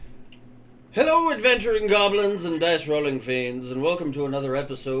Hello, adventuring goblins and dice-rolling fiends, and welcome to another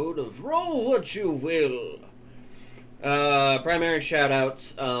episode of Roll What You Will. Primary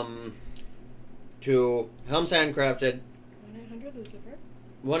shout-outs to Helm's Handcrafted,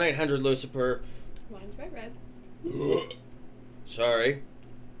 1-800-LUCIFER, 1-800-LUCIFER, Lines by Red, sorry,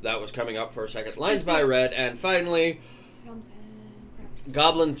 that was coming up for a second, Lines by Red, and finally, Helm's Handcrafted.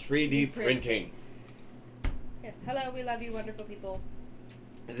 Goblin 3D Printing. Yes, hello, we love you, wonderful people.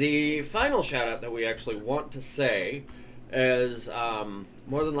 The final shout-out that we actually want to say is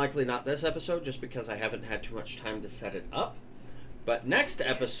more than likely not this episode, just because I haven't had too much time to set it up. But next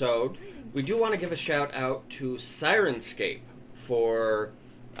episode, we do want to give a shout-out to Sirenscape for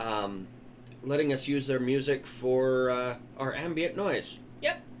letting us use their music for our ambient noise.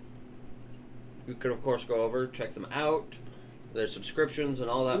 Yep. You can, of course, go over, check them out, their subscriptions and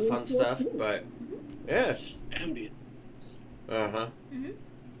all that fun stuff, but yes. Ambient. Uh-huh. Mm-hmm.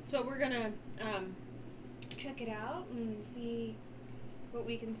 So we're gonna check it out and see what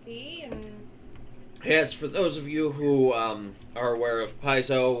we can see, and Yes, for those of you who are aware of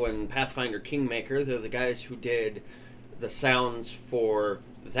Paizo and Pathfinder Kingmaker, they're the guys who did the sounds for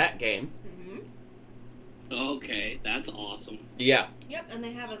that game. Okay, that's awesome. Yeah. Yep, and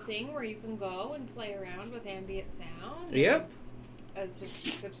they have a thing where you can go and play around with ambient sound. Yep. As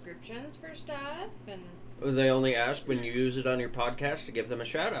subscriptions for stuff, and They only ask when you use it on your podcast to give them a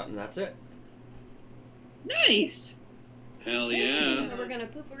shout out, and that's it. Nice. Hell yeah. so we're gonna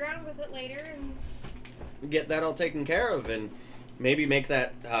poop around with it later, and Get that all taken care of, and maybe make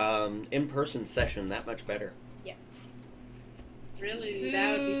that in-person session that much better. yes. Really, Soon.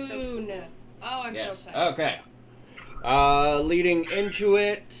 that would be so cool. Oh, I'm so Yes. excited. Okay. Leading into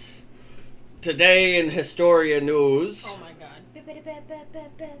it, today in Historia News, Oh my god.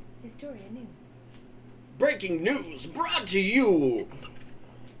 Historia news. breaking news brought to you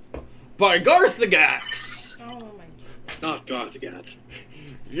by Garthagax. Oh my Jesus. Not Garthagat.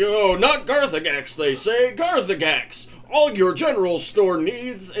 Yo, not Garthagax, they say. Garthagax. All your general store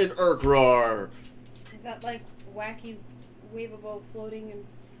needs in Urkrar. Is that like wacky, waveable, floating,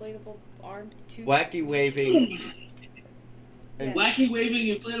 inflatable armed tube? Wacky waving. Yeah. Wacky waving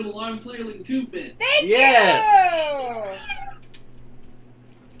inflatable arm flailing tube bit. Thank Yes. you!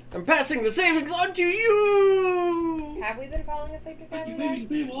 I'm passing the savings on to you. Have we been following a sacred Wacky family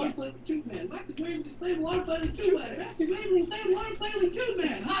waving line? inflatable arm Yes. flailing tube man. Wacky waving inflatable arm flailing tube man. Wacky waving inflatable arm flailing tube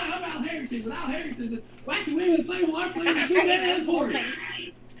man. Hi, I'm Al Harrington. With Al Harrington, wacky waving inflatable arm flailing tube man and Tori.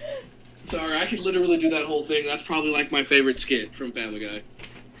 Sorry, I could literally do that whole thing. That's probably like my favorite skit from Family Guy.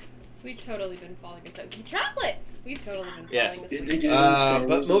 We've totally been following a sacred chocolate. We've totally been Yes. following a Did sacred. they do Star but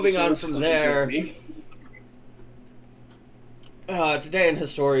Wars moving on episodes? from Fucking there- hurt me. Today in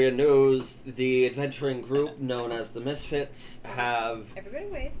Historia News, the adventuring group known as the Misfits have Everybody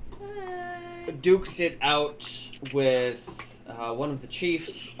wave. Hi. duked it out with one of the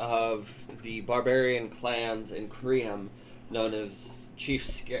chiefs of the barbarian clans in Kriam, known as Chief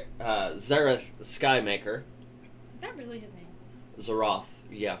Zareth Skymaker. Is that really his name? Zaroth,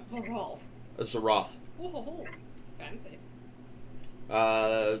 yeah. Zorol. Zaroth. Whoa, fancy.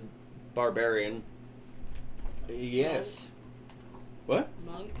 Barbarian. Yes. What?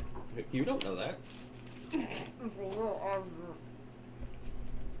 Monk. You don't know that.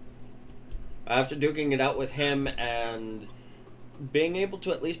 After duking it out with him and being able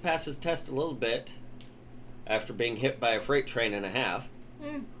to at least pass his test a little bit, after being hit by a freight train and a half,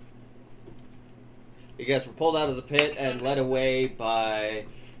 you guys were pulled out of the pit and led away by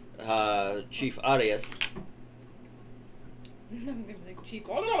Chief Arias. I was gonna be like, Chief.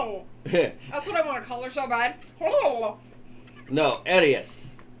 Oh, that's what I want to call her so bad. Oh. No,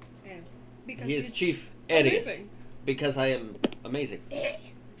 Arias. Because He is he's Chief Arias. amazing. Because I am amazing.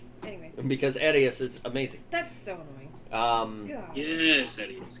 Anyway, Because Arias is amazing. that's so annoying. God. Yes,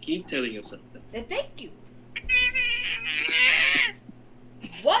 Eddie. Keep telling yourself that. Thank you.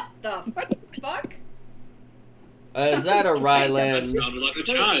 What the fuck? Is that a That Ryland? sounded like a Put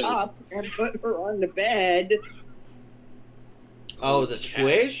her child. up and put her on the bed. Oh, the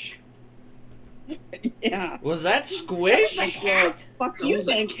squish? Yeah. Was that Squish? Like, cat? fuck That you, was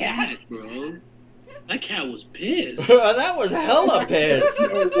a then, cat. cat, bro. That cat was pissed. That was hella pissed.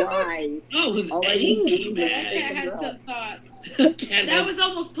 Why? That was All I angry, need to do is man. take I a had breath. some thoughts. Cat That had- was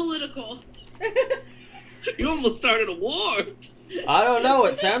almost political. You almost started a war. I don't know,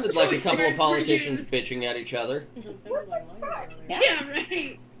 it sounded like a couple of politicians bitching at each other. Yeah,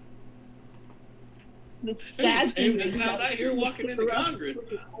 right. The sad thing Same is as how that I hear walking into her up Congress.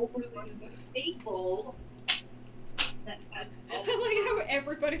 over the table. I like how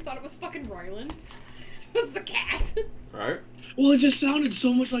everybody thought it was fucking Ryland. was the cat. Right? Well, it just sounded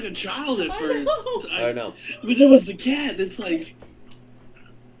so much like a child at I first. know. I know. But it was the cat. It's like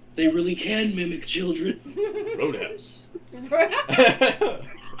they really can mimic children. Roadhouse.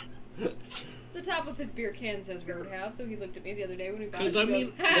 The top of his beer can says Roadhouse, so he looked at me the other day when we bought it. Because I He mean,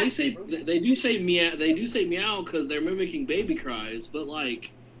 goes, "Ha, they say Roadhouse." they do say meow. They do say meow because they're mimicking baby cries. But like,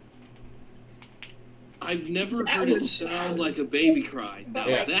 I've never heard it sound like a baby cry. But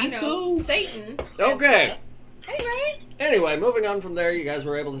Yeah. like, That you know, though? Satan. and Okay. stuff. Anyway. Anyway, moving on from there, you guys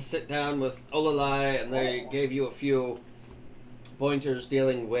were able to sit down with Olalai, and they gave you a few pointers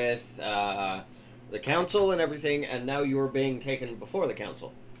dealing with the council and everything, and now you are being taken before the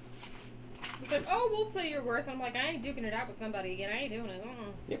council. It's like, oh, we'll say your worth. I'm like, I ain't duking it out with somebody again. I ain't doing it.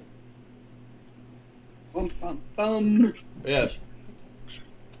 Yep. Bum, bum, bum. Yes.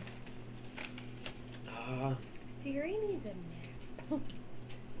 Siri needs a nap.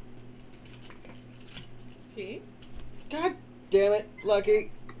 She? God damn it,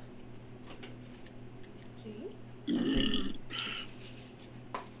 Lucky. She?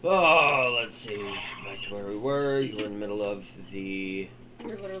 Oh, let's see. Back to where we were. You were in the middle of the... We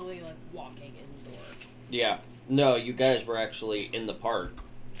were literally like walking indoor. Yeah. No, you guys were actually in the park.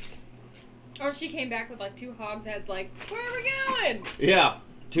 Oh, she came back with like 2 hogsheads, like, where are we going? Yeah.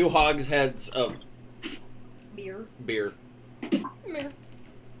 2 hogsheads of Beer. beer. Beer.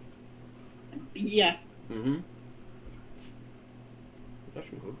 Yeah. Mm-hmm. That's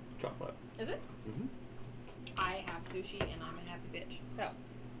some good chocolate. Is it? Mm-hmm. I have sushi and I'm a happy bitch. So.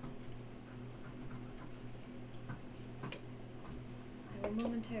 I will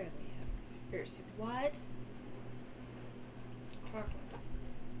momentarily have sushi. Here's what? Chocolate.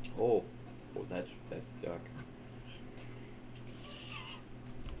 Oh, that's dark.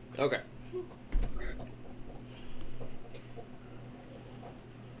 Okay.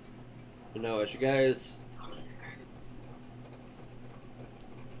 No, as you guys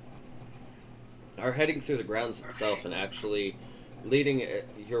are heading through the grounds itself and actually leading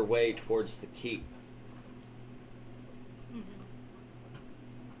your way towards the keep,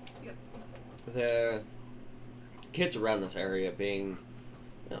 Yep. the kids around this area being,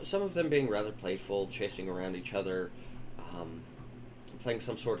 some of them being rather playful, chasing around each other, playing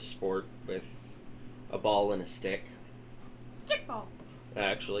some sort of sport with a ball and a stick. Stickball.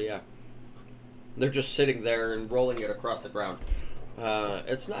 Actually, yeah. They're just sitting there and rolling it across the ground.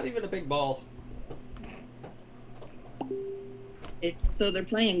 It's not even a big ball. So they're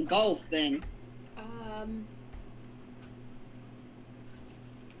playing golf then.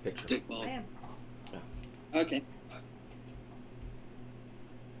 Picture. Stick I ball. am. Okay.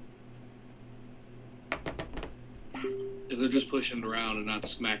 If they're just pushing it around and not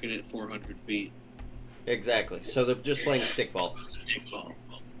smacking it 400 feet. Exactly. So they're just playing stickball. Stickball.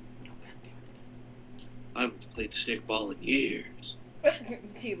 I haven't played stickball in years.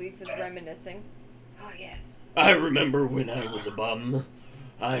 Tea Leaf is reminiscing. Oh, yes. I remember when I was a bum.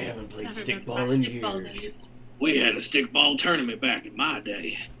 I haven't played stickball in years. We had a stickball tournament back in my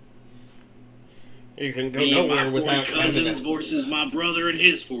day. You can go Me and nowhere my 40 without having cousins versus my brother and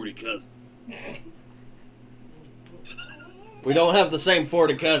his 40 cousins. We don't have the same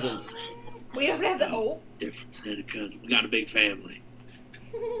 40 cousins. We don't have the. Oh. Different set of cousins. We got a big family.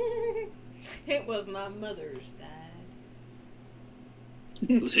 It was my mother's side.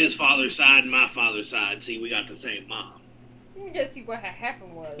 It was his father's side and my father's side. See, we got the same mom. Just see what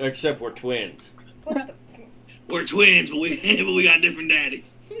happened was. Except we're twins. What the? We're twins, but we got different daddies.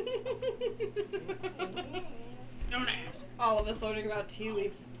 Don't ask. All of us learning about Tea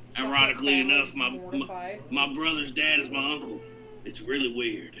Leaf's. Ironically family enough, just mortified. my brother's dad is my uncle. It's really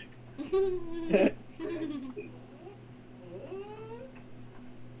weird.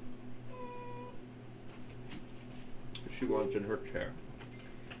 She wants in her chair.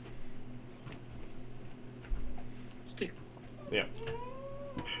 Stick. Yeah.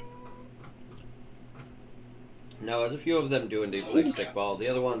 No, as a few of them do indeed play stickball. The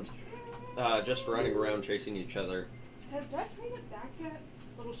other ones just running around chasing each other. Has Dutch made it back yet?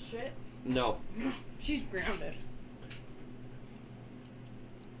 Little shit. No. She's grounded.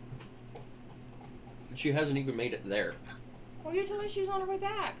 She hasn't even made it there. Well, you told me she was on her way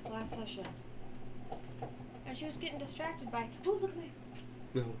back last session. And she was getting distracted by. Oh, look at this.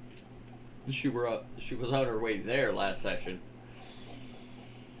 No. She was on her way there last session.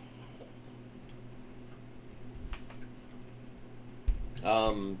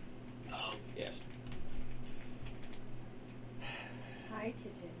 Yes. Hi,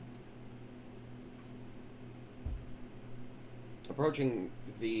 Titin. Approaching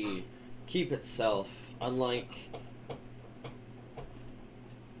the keep itself, unlike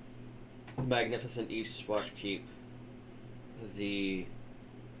magnificent Eastwatch Keep, the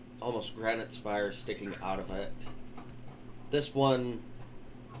almost granite spire sticking out of it. This one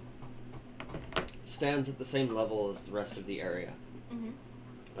stands at the same level as the rest of the area,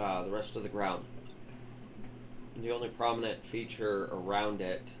 the rest of the ground. The only prominent feature around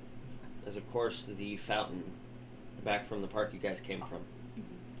it is, of course, the fountain back from the park you guys came from.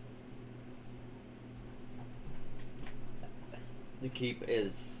 The keep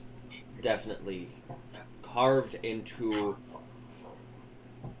is definitely carved into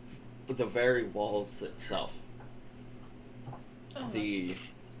the very walls itself. The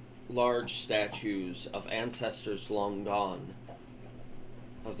large statues of ancestors long gone,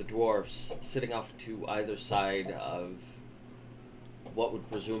 of the dwarfs sitting off to either side of what would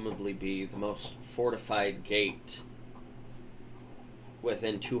presumably be the most fortified gate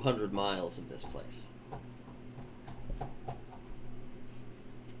within 200 miles of this place.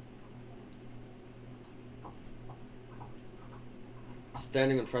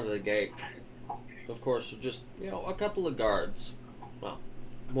 Standing in front of the gate, of course, are just, a couple of guards. Well,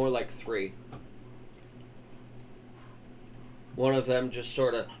 more like 3. One of them just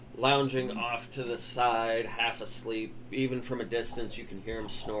sort of lounging off to the side, half asleep. Even from a distance, you can hear him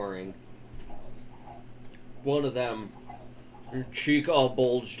snoring. One of them, cheek all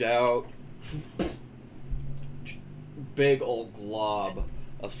bulged out. Big old glob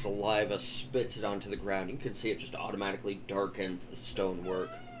of saliva spits it onto the ground. You can see it just automatically darkens the stonework.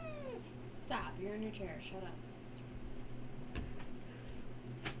 Stop, you're in your chair, shut up.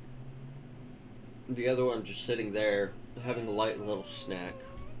 The other one just sitting there, having a light little snack.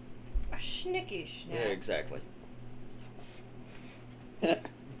 A schnicky snack. Yeah, exactly.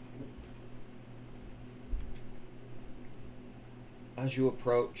 As you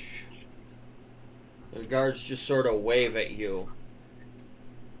approach, the guards just sort of wave at you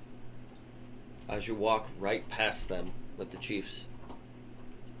as you walk right past them with the chiefs.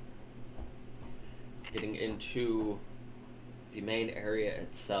 Getting into the main area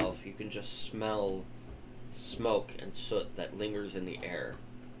itself, you can just smell smoke and soot that lingers in the air.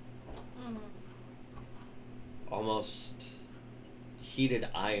 Almost heated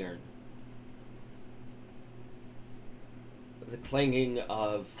iron. The clanging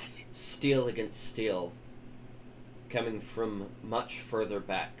of steel against steel coming from much further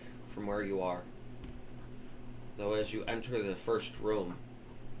back from where you are. Though as you enter the first room,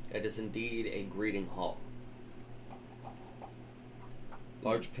 it is indeed a greeting hall.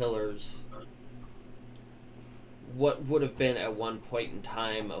 Large pillars, what would have been at one point in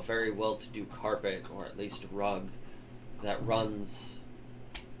time a very well-to-do carpet, or at least rug, that runs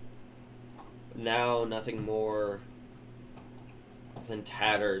now nothing more than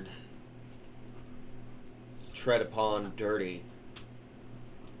tattered, tread upon, dirty.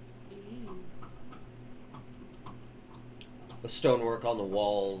 The stonework on the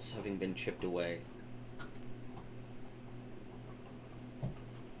walls having been chipped away.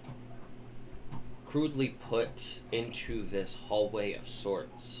 Crudely put into this hallway of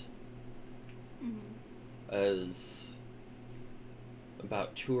sorts as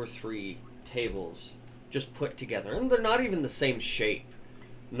about 2 or 3 tables just put together, and they're not even the same shape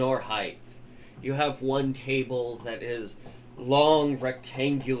nor height. You have one table that is long,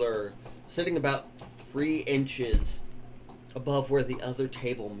 rectangular, sitting about 3 inches above where the other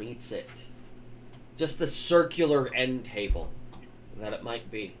table meets it. Just the circular end table that it might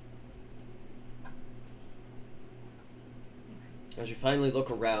be. As you finally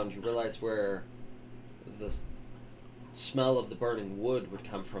look around, you realize where the smell of the burning wood would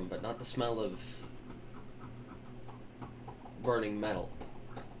come from, but not the smell of burning metal.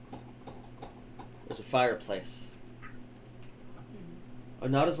 There's a fireplace.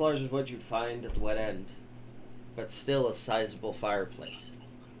 Not as large as what you'd find at the wet end, but still a sizable fireplace.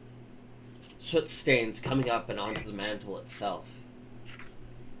 Soot stains coming up and onto the mantle itself.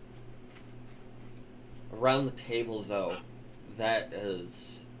 Around the table, though, that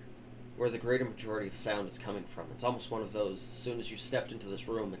is where the greater majority of sound is coming from. It's almost one of those, as soon as you stepped into this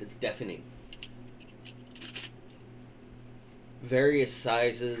room, it is deafening. Various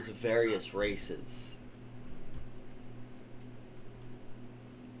sizes, various races.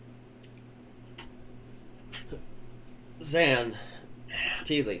 Zan,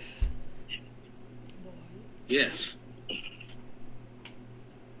 Tea Leaf. Yes.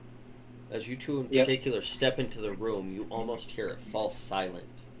 As you two in particular step into the room, you almost hear it fall silent.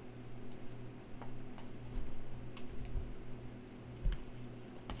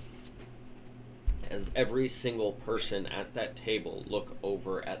 As every single person at that table look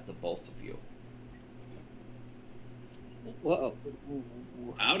over at the both of you. Whoa.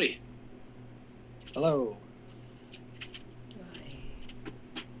 Howdy. Hello.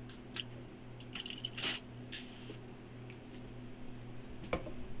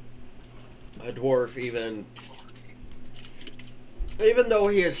 A dwarf, even though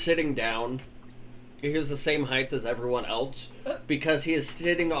he is sitting down, he is the same height as everyone else because he is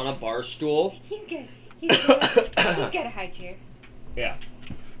sitting on a bar stool. He's good. He's got a high chair. Yeah.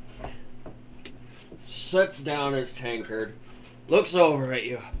 Sits down his tankard, looks over at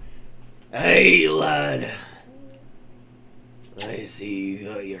you. Hey, lad. I see you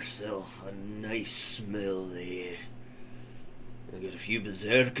got yourself a nice smell there. I got a few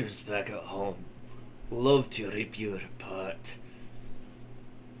berserkers back at home. Love to rip you apart.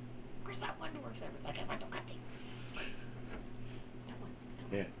 Where's that one dwarf that was like, I want to cut things? That one.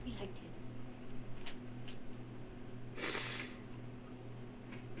 Yeah. We liked him.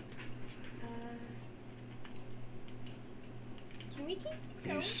 Can we just keep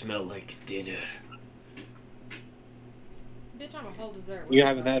going? You smell like dinner. Bitch, I'm a whole dessert. You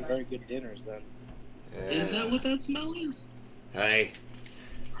haven't had very good dinners then. Is that what that smell is? Aye.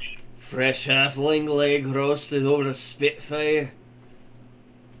 Fresh halfling leg roasted over a spitfire.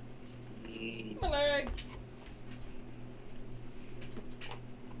 My leg.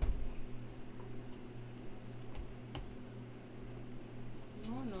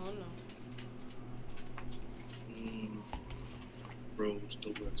 No. Roast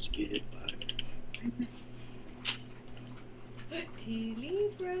over a skid Tea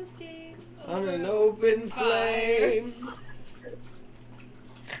leaf roasting On an open flame.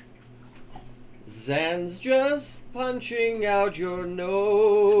 Zan's just punching out your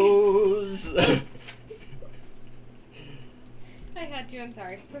nose. I had to. I'm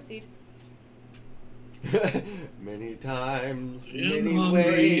sorry. Proceed. Many times, I'm many hungry,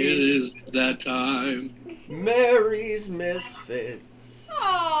 ways. it is that time. Mary's misfits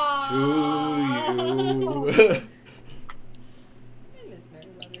Aww. to you. I miss Mary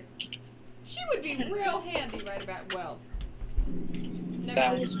Mother. She would be real handy right about, well. Never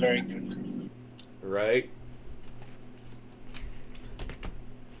That mind. was very good. Right?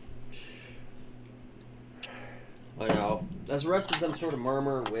 I know. As the rest of them sort of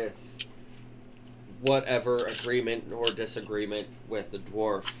murmur with whatever agreement or disagreement with the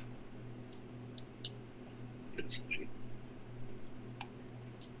dwarf.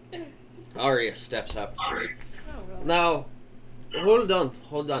 Arya steps up. Oh, well. Now, hold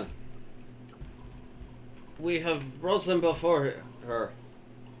on. We have brought them before her.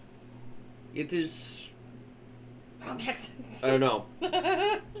 It is... Wrong accent. I don't know.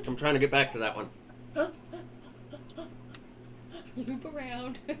 I'm trying to get back to that one. Loop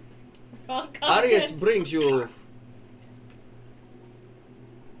around. Wrong Arius content.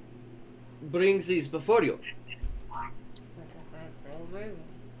 brings these before you.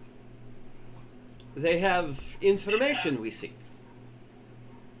 They have information we seek.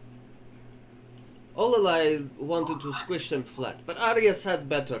 Olalai wanted to squish them flat, but Arius had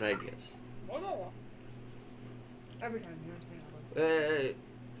better ideas. Every time you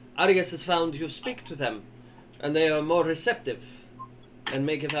Arius has found you speak to them, and they are more receptive, and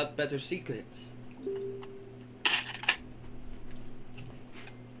may give out better secrets.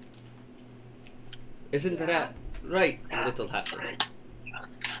 Isn't that right, little halfling?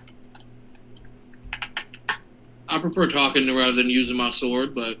 I prefer talking rather than using my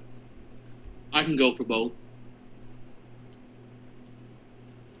sword, but I can go for both.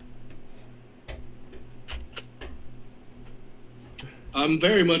 I'm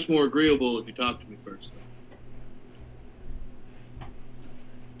very much more agreeable if you talk to me first.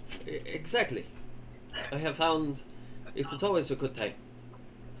 Exactly. I have found it is always a good time.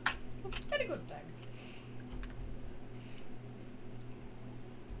 Very good time.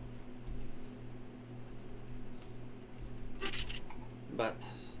 But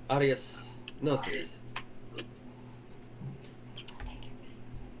Arius knows this.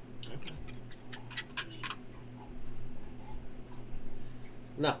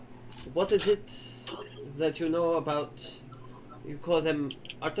 Now, what is it that you know about, you call them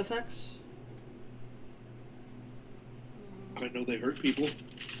artifacts? I know they hurt people,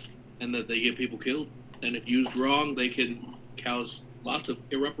 and that they get people killed. And if used wrong, they can cause lots of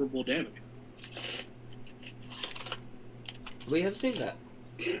irreparable damage. We have seen that.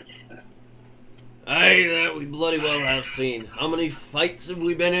 Aye, that we bloody well have seen. How many fights have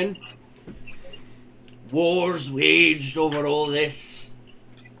we been in? Wars waged over all this.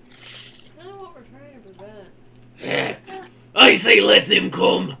 I don't know what we're trying to prevent. I say let them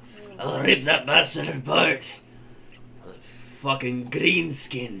come. I'll rip that bastard apart. Fucking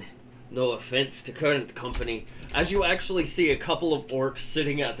greenskin. No offense to current company, as you actually see a couple of orcs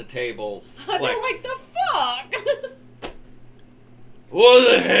sitting at the table. They're like, the fuck?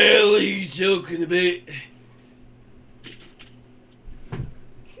 What the hell are you talking about?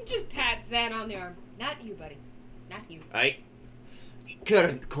 Just pat Zan on the arm. Not you, buddy. Not you. Right.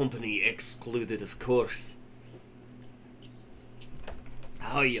 Current company excluded, of course.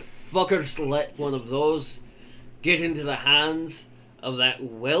 How you fuckers let one of those get into the hands of that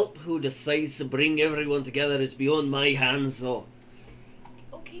whelp who decides to bring everyone together is beyond my hands, though.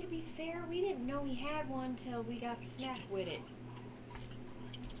 Okay, to be fair, we didn't know he had one till we got smacked with it.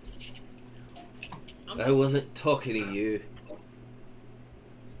 I wasn't talking to you.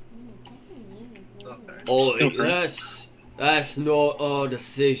 Oh, that's not our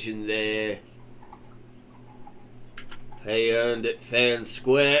decision there. He earned it fair and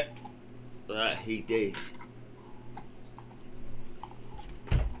square. That he did.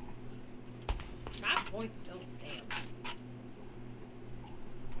 My point still stands.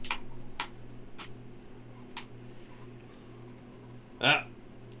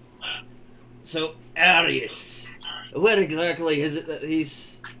 So, Arius, where exactly is it that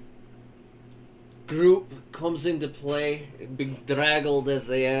his group comes into play, bedraggled as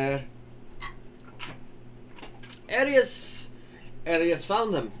they are? Arius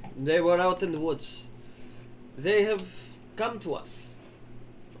found them. They were out in the woods. They have come to us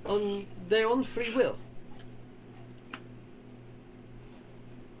on their own free will.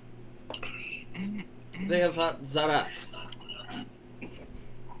 They have fought Zarath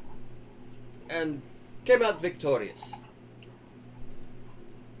and came out victorious.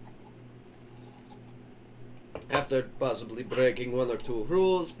 After possibly breaking one or two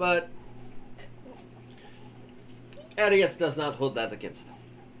rules, but Arius does not hold that against them.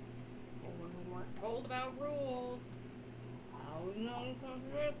 We weren't told about rules. I was not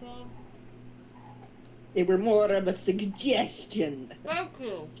controversial. They were more of a suggestion. Thank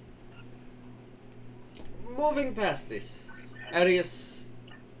you. Moving past this, Arius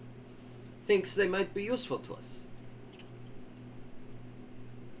thinks they might be useful to us.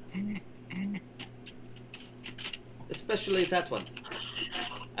 Especially that one,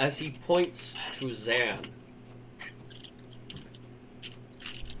 as he points to Zan.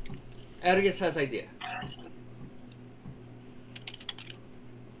 Arius has idea.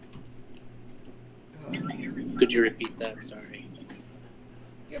 Could you repeat that? Sorry.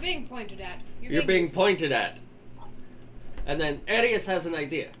 You're being pointed at. You're being pointed at. And then Arius has an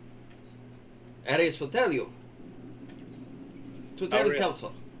idea. Arius will tell you. To tell the really?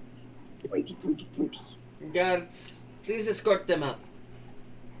 council. Guards, please escort them out.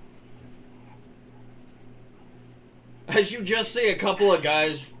 As you just see a couple of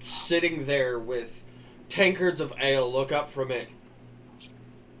guys sitting there with tankards of ale look up from it.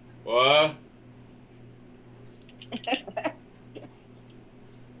 What?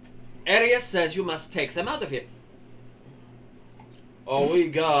 Arius says you must take them out of here. Are we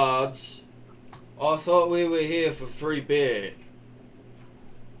guards? I thought we were here for free beer.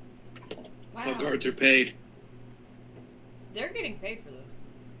 Wow. So guards are paid. They're getting paid for this.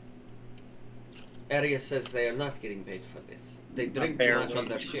 Arius says they are not getting paid for this. They drink too much on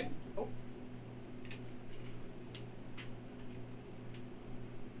their ship. Oh.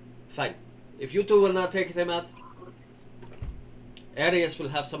 Fine. If you two will not take them out, Arius will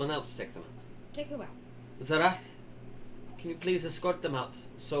have someone else take them out. Take who out? Zarath, can you please escort them out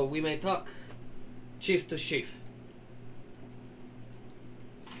so we may talk chief to chief?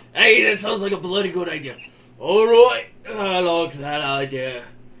 Hey, that sounds like a bloody good idea. Alright, I like that idea.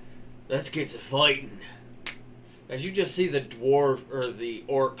 Let's get to fighting. As you just see the dwarf or the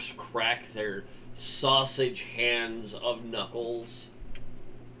orcs crack their sausage hands of knuckles.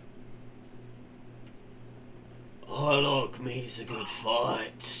 Oh, look, me's a good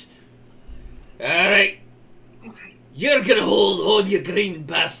fight. Alright. You're gonna hold on, you green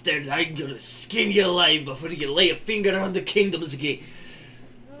bastard. I'm gonna skin you alive before you lay a finger on the kingdoms again.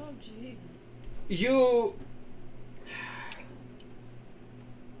 Oh, Jesus. You...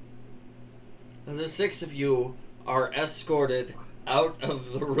 The six of you are escorted out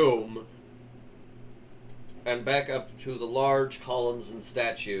of the room and back up to the large columns and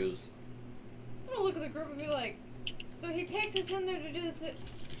statues. I'm gonna look at the group and be like, so he takes us in there to do this,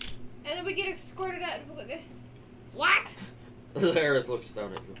 and then we get escorted out. What? Aerith looks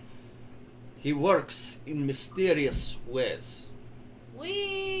down at you. He works in mysterious ways.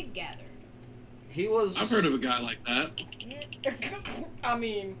 We gathered. He was... I've heard of a guy like that. I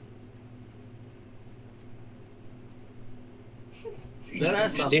mean... There are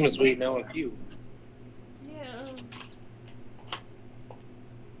some. Seems we know a few. Yeah.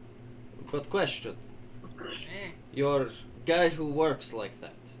 But question, Eh. your guy who works like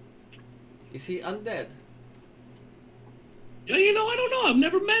that, is he undead? Yeah, you know, I don't know. I've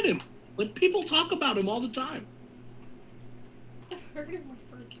never met him, but people talk about him all the time. I've heard him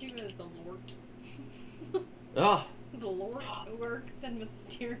referred to as the Lord. Ah, The Lord works in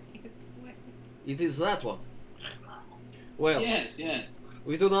mysterious ways. it is that one. Well, Yes.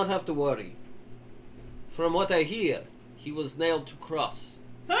 we do not have to worry. From what I hear, he was nailed to cross.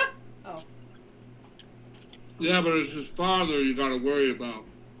 Huh? Oh. Yeah, but it's his father you gotta worry about.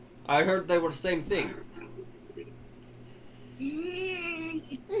 I heard they were same thing.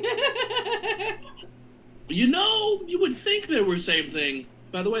 You know, you would think they were same thing.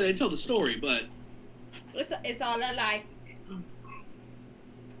 By the way, they tell the story, but It's all a lie.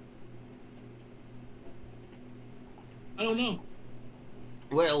 I don't know.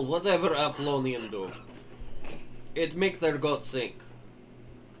 Well, whatever Athlonian do, it make their goat sink.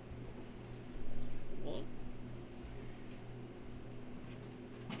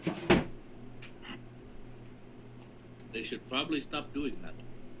 They should probably stop doing that.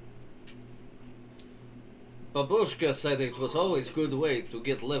 Babushka said it was always good way to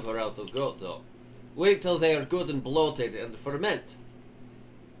get liver out of goat, though. Wait till they are good and bloated and ferment.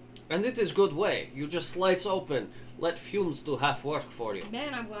 And it is good way. You just slice open, let fumes do half work for you.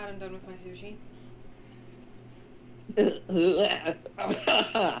 Man, I'm glad I'm done with my sushi.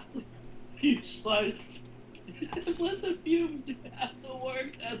 You slice. Let the fumes do half the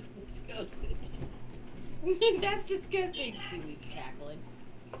work. That's disgusting. That's disgusting. Kiwi's cackling.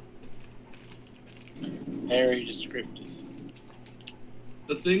 Very descriptive.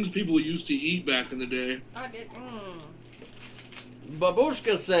 The things people used to eat back in the day. I did.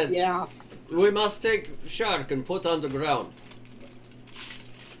 Babushka said, Yeah. we must take shark and put on the ground.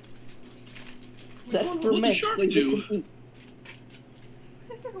 That's What for would the me, shark so you do? can eat.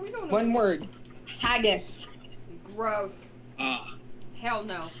 We don't know. One word. Haggis. Gross. Ah, Hell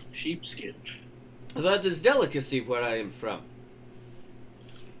no. sheepskin. That is delicacy where I am from.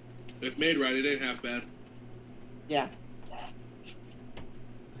 If made right, it ain't half bad. Yeah.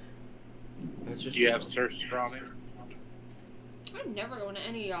 That's just Do you have surströmming on it? I'm never going to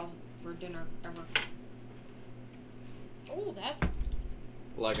any of y'all's for dinner ever. Oh, that's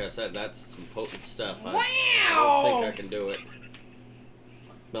Like I said, that's some potent stuff. I wow. don't think I can do it.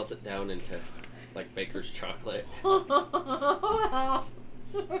 Melt it down into, like, baker's chocolate.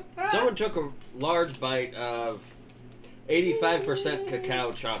 Someone took a large bite of 85%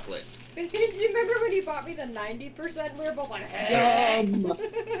 cacao chocolate. Do you remember when you bought me the 90%? We were both like, Yum.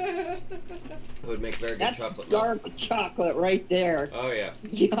 It would make very good That's chocolate milk. dark chocolate right there. Oh, yeah.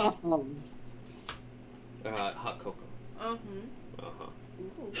 Yum. Hot cocoa. Uh-huh. Uh-huh.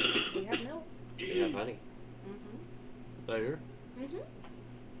 Ooh, we have milk. You have honey. Mm-hmm. Later. Mm-hmm.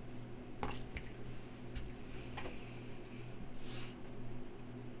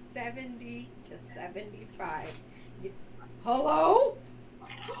 $70 to $75. Hello?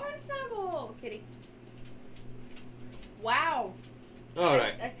 She's trying to snuggle, kitty. Wow. All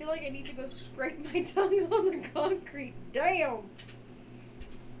right. I feel like I need to go scrape my tongue on the concrete. Damn.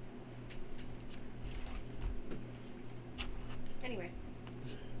 Anyway.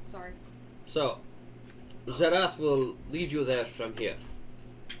 Sorry. So, Zerath will lead you there from here.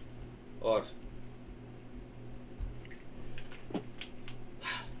 Or...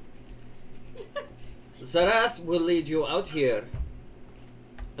 Zerath will lead you out here,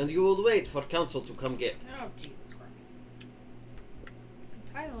 and you will wait for council to come get. Oh, Jesus Christ.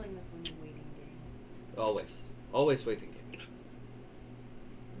 I'm titling this one the waiting game. Always. Always waiting game.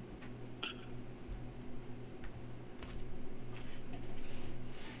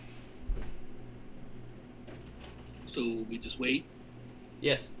 So we just wait?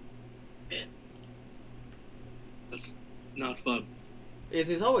 Yes. That's not fun. It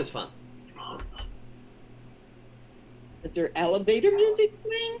is always fun. Is there elevator music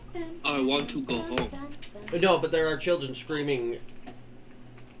playing? I want to go home. No, but there are children screaming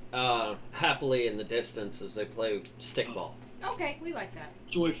happily in the distance as they play stickball. Okay, we like that.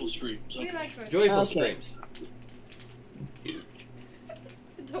 Joyful streams. We like that. Joyful Okay. screams.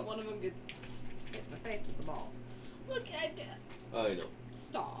 Until one of them gets hit in the face with the ball. Look at that. I know.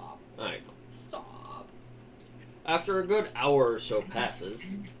 Stop. I know. Stop. After a good hour or so passes,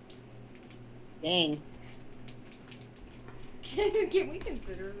 Dang. Can we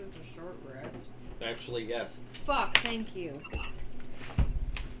consider this a short rest? actually, yes. Fuck, thank you.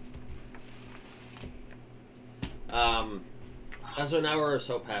 As an hour or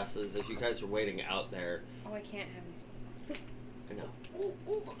so passes, as you guys are waiting out there, Oh, I can't have these ones. I know. Ooh,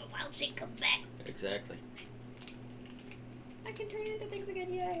 ooh, look, a wild chick comes back. Exactly. I can turn into things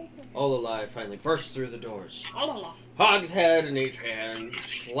again, yay. All alive finally bursts through the doors. Oh, la, la. Hogshead in each hand,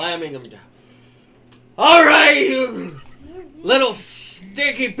 slamming them down. Alright, you little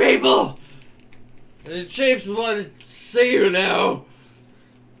stinky people! The Chiefs want to see you now.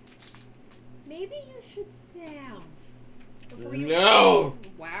 Maybe you should sound. Before you... No!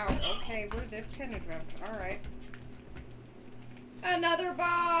 Wow, okay, we're this kind of drunk. Alright. Another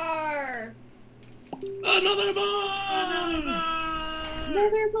bar! Another bar!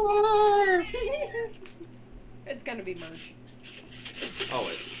 Another bar. It's gonna be merch.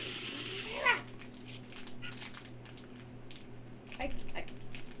 Always. I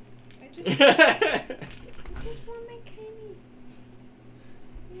just want my candy.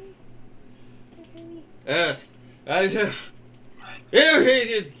 Yes.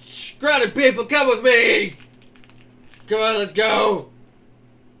 You scrawny people, come with me! Come on, let's go!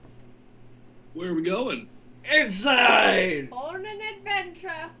 Where are we going? Inside! On an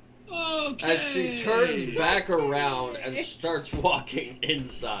adventure. Okay. As she turns back around and starts walking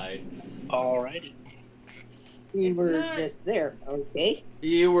inside. Alrighty. We It's were not- just there, okay?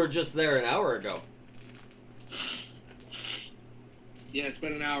 You were just there an hour ago. Yeah, it's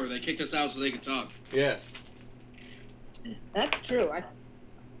been an hour. They kicked us out so they could talk. Yes. That's true.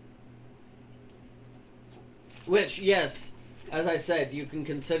 Which, yes, as I said, you can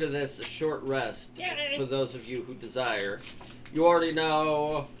consider this a short rest Yay. for those of you who desire. You already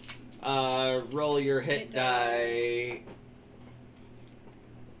know, roll your hit die,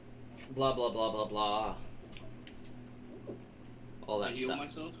 blah, blah, blah, blah, blah. All that I heal stuff.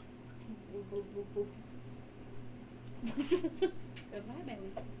 myself. Goodbye,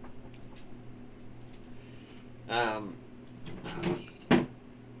 baby.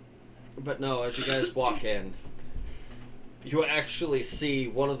 But no, as you guys walk in, you actually see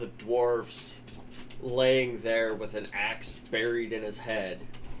one of the dwarves laying there with an axe buried in his head.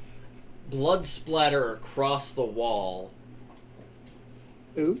 Blood splatter across the wall.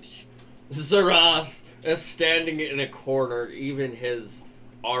 Oops. Zarath is standing in a corner. Even his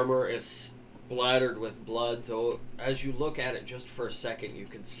armor is splattered with blood, though as you look at it just for a second, you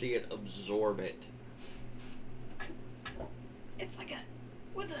can see it absorb it. It's like a...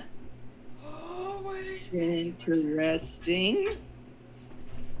 With a... Oh, my... Interesting.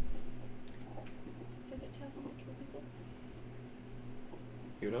 Does it tell him to kill people?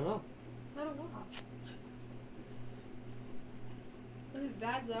 You don't know. I don't know. Is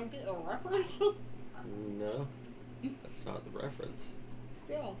that a reference? No, that's not the reference.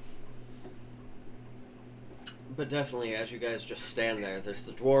 Yeah. But definitely, as you guys just stand there, there's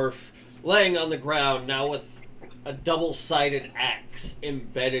the dwarf laying on the ground, now with a double-sided axe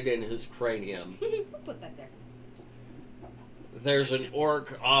embedded in his cranium. Who put that there? There's an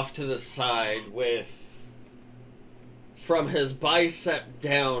orc off to the side with, from his bicep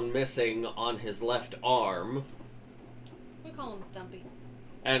down, missing on his left arm, We call him Stumpy.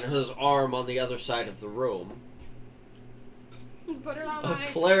 and his arm on the other side of the room. Put it on A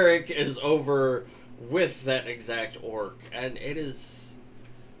ice. cleric is over with that exact orc, and it is...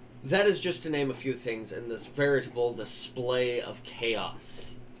 That is just to name a few things in this veritable display of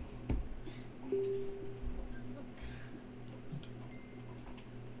chaos.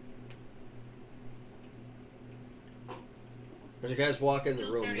 As you guys walk in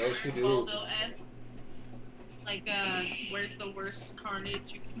the room, those who do... Waldo-esque. Like, where's the worst carnage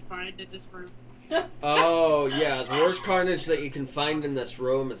you can find in this room? Oh, yeah, the worst carnage that you can find in this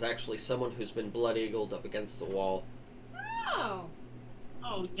room is actually someone who's been blood-eagled up against the wall. Oh.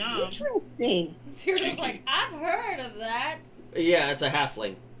 Oh, no. Interesting. Cyrano's like, I've heard of that. Yeah, it's a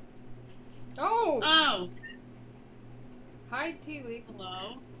halfling. Oh. Oh, Hi, T-Leaf.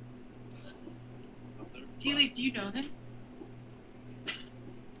 hello. T-Leaf, do you know them?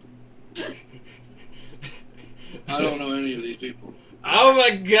 I don't know any of these people. Oh my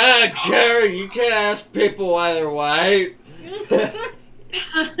god, Karen, you can't ask people why they're white. You can't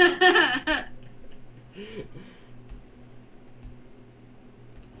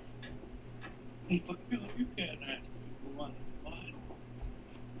ask people why they're white.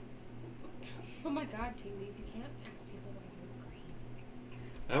 Oh my god, T-Leaf, you can't ask people why they're green.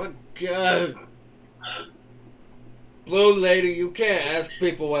 Oh my god. Blue lady, you can't ask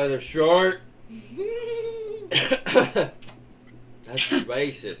people why they're short. That's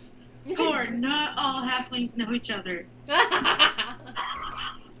racist. Or not all halflings know each other.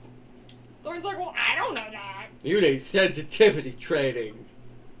 Thorn's like, well, I don't know that. You need sensitivity training.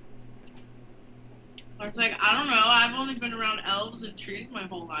 Or it's like, I don't know, I've only been around elves and trees my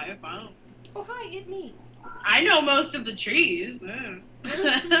whole life. I don't... Oh, hi, it me. I know most of the trees.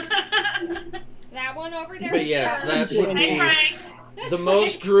 That one going over there. But yes, that would Hey, Hey, be Frank. That's the fine.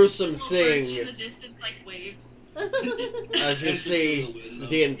 most gruesome Little birch in thing. the distance, like waves. As you That's see, just a little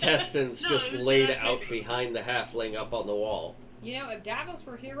the intestines No, just it was laid not out creepy. behind the halfling up on the wall. You know, if Davos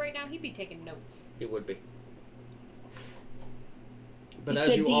were here right now, he'd be taking notes. He would be. But You as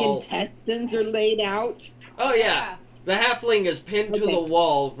said you the all... intestines are laid out. Oh yeah! The halfling is pinned to Okay. the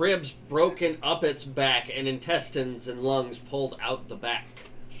wall, ribs broken up its back, and intestines and lungs pulled out the back.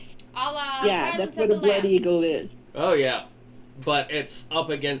 A la Yeah, Silence that's of what the a blood Lambs. eagle is. Oh yeah. But it's up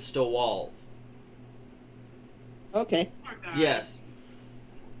against a wall. Okay. Poor guy. Yes.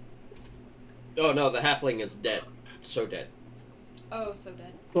 Oh no, the halfling is dead. So dead. Oh, so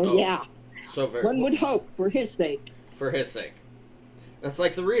dead. Well, Oh. yeah. So very... One would hope for his sake. For his sake. That's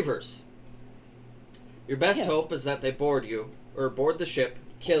like the Reavers. Your best Yes. hope is that they board you, or board the ship,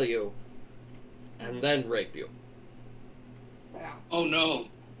 kill you, and then rape you. Yeah. Oh no.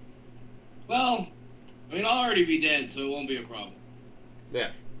 Well, I mean, I'll already be dead, so it won't be a problem.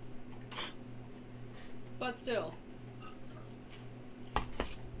 Yeah. But still.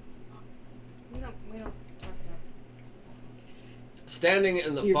 We don't talk about Standing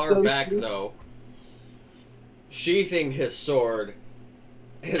in the Your far ghost back, group? though, sheathing his sword,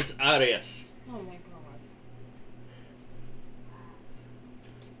 is Arius. Oh my god.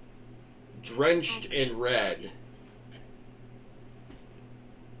 Drenched in red.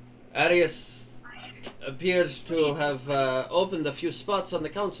 Arius appears to have opened a few spots on the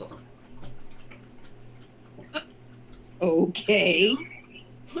council. Okay.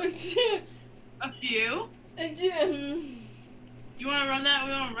 A few. You want to run that?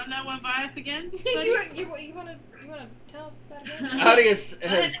 We want to run that one by us again? buddy? you want to tell us that again? Arius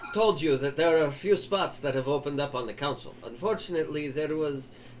has told you that there are a few spots that have opened up on the council. Unfortunately, there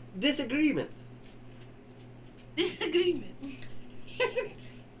was disagreement. Disagreement.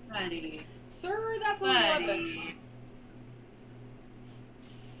 Buddy. Sir, that's a little epic. Buddy.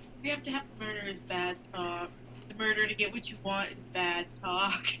 We have to have the murder is bad talk. The murder to get what you want is bad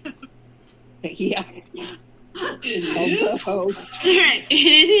talk. Yeah. It Although, Alright, it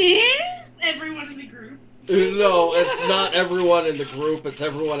is everyone in the group. No, it's not everyone in the group, it's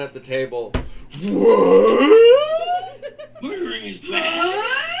everyone at the table. What? Murdering is bad.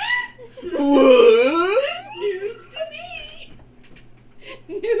 What?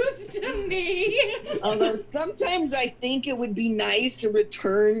 News to me. although sometimes I think it would be nice to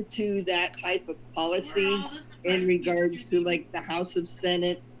return to that type of policy in regards to like the House of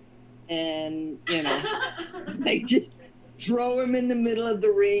Senate and, you know, like just throw him in the middle of the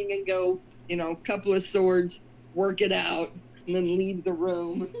ring and go, you know, couple of swords, work it out, and then leave the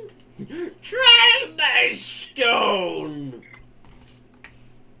room. Trial by stone!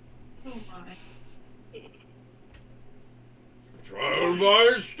 Oh my. Trial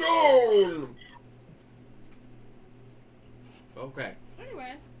by stone! Okay.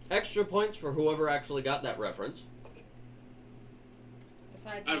 Anyway, Extra points for whoever actually got that reference.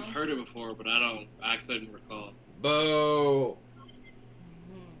 aside I've from heard it before, but I couldn't recall. Boo!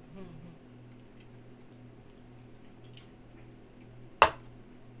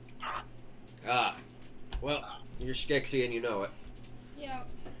 Ah. Well, you're Skexy and you know it. Yep.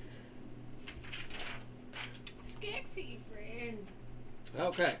 Skexy friend.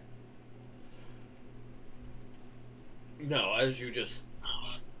 Okay. No, as you just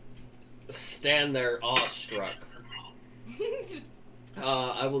stand there awestruck.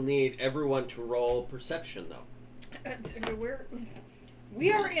 I will need everyone to roll perception, though.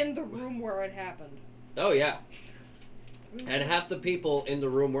 We are in the room where it happened. Oh, yeah. And half the people in the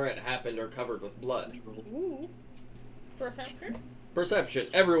room where it happened are covered with blood. Ooh. Perception? Perception.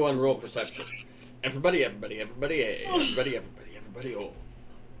 Everyone roll perception. Everybody, everybody, oh.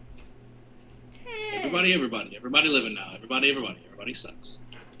 10. Everybody living now. Everybody sucks.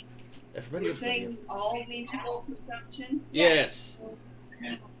 Everybody, You're everybody. saying all these roll perception? Yes.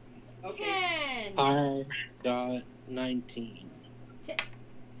 Okay. 10. I got 19. 10.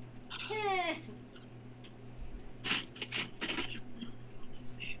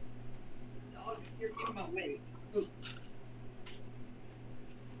 Oh, you're giving my way.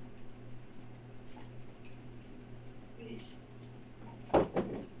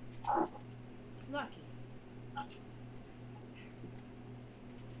 Lucky.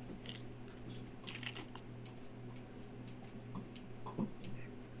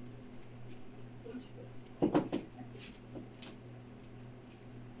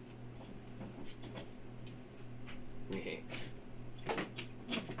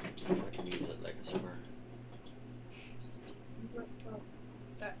 I can use it like a spur.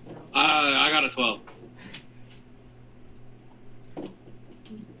 That, no. I got a 12.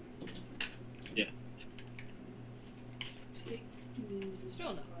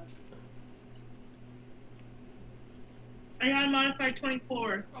 I got a modified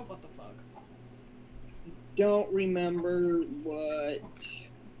 24. Oh, what the fuck? Don't remember what.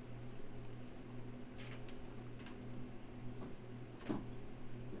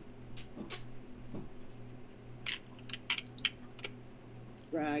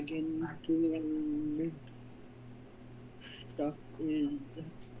 Dragonborn stuff is.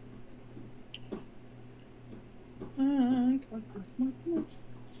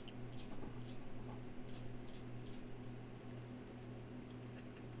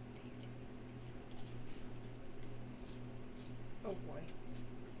 Oh boy.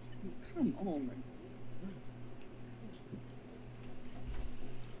 Come on.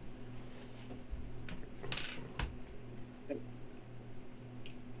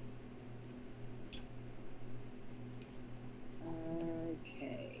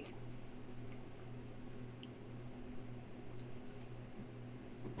 Okay.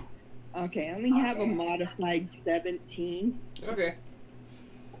 Okay, I only have a modified 17. Okay.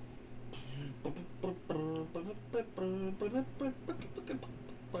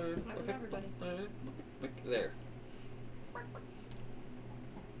 Everybody. There.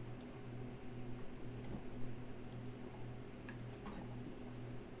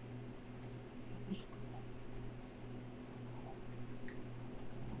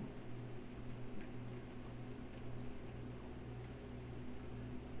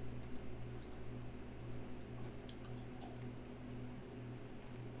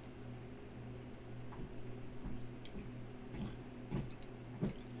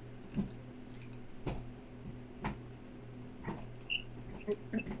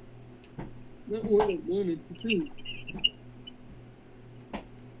 Not what I wanted to do.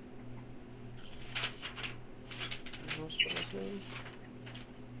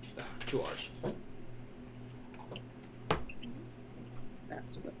 Ah, 2 hours.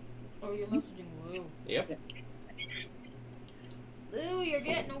 That's what. Oh, you're messaging Lou. Yep. Lou, you're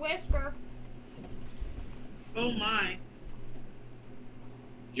getting a whisper. Oh my.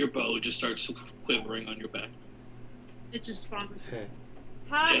 Your bow just starts quivering on your back. It just spawns a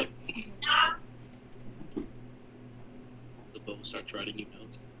Hi. Yep. The bow starts writing you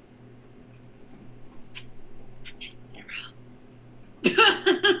notes.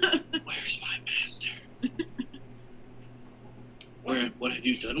 Where's my master? What have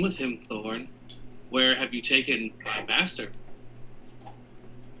you done with him, Thorn? Where have you taken my master?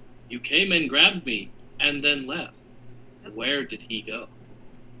 You came and grabbed me, and then left. Where did he go?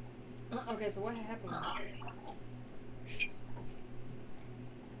 Okay, so what happened?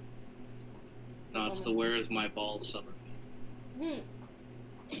 No, it's the where is my ball summer? Hmm.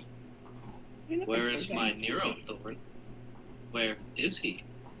 Where is my Nero, Thorn? Where is he?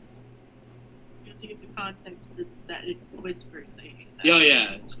 You have to get the context that it whispers things. Oh,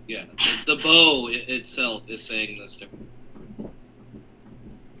 yeah. Yeah. The bow itself is saying this different.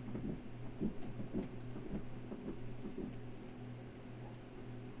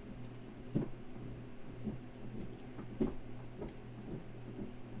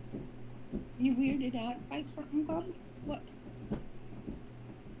 You weirded out by something, Bob? What?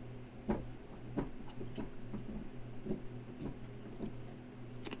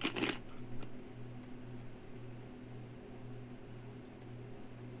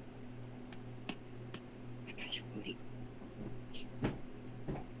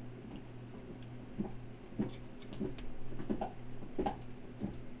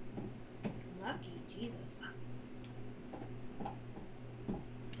 Lucky, Jesus.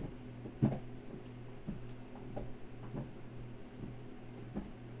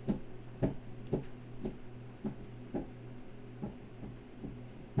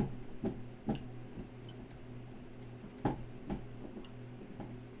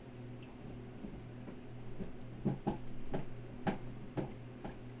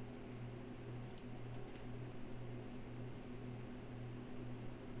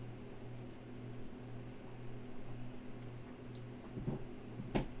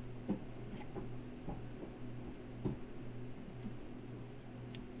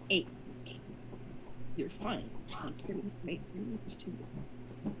 You're fine. I'm sitting right next to you.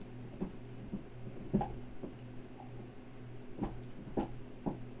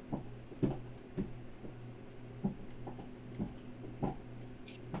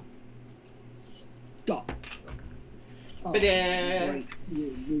 Stop. Oh, Ba-da! right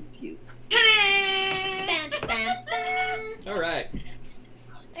here with you. Bam, bam, bam. Alright.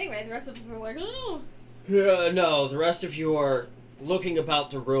 Anyway, the rest of us are like, oh. No, the rest of you are looking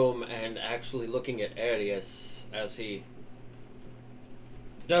about the room and actually looking at Arius as he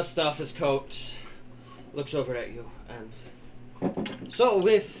dusts off his coat, looks over at you, and so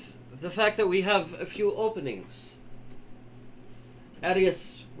with the fact that we have a few openings,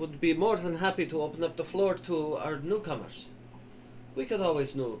 Arius would be more than happy to open up the floor to our newcomers. We could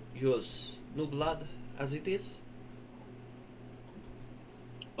always use new blood as it is.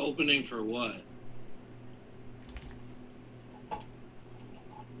 Opening for what?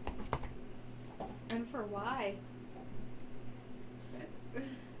 And for why?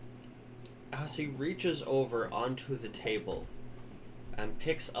 As he reaches over onto the table and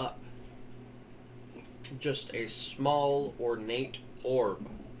picks up just a small, ornate orb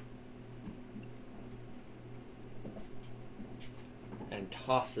and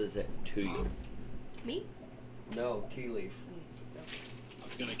tosses it to you. Me? No, tea leaf. I'm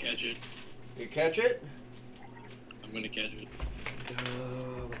gonna catch it. You catch it? I'm gonna catch it.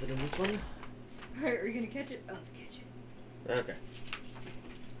 Was it in this one? Are you gonna catch it? Oh, catch it. Okay.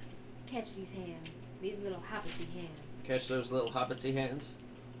 Catch these hands. These little hobbitsy hands. Catch those little hobbitsy hands.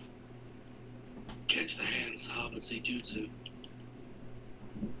 Catch the hands, Hobbitsy Jutsu.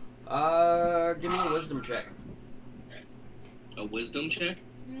 Give me a wisdom check. A wisdom check?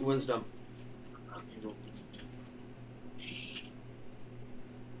 Wisdom.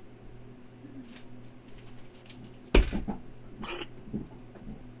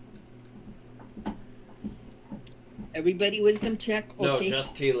 Everybody wisdom check? No, Okay.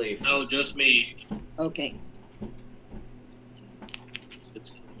 just tea leaf. No, just me. Okay.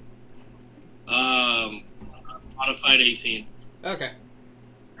 Modified 18. Okay.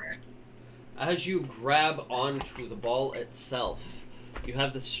 As you grab onto the ball itself, you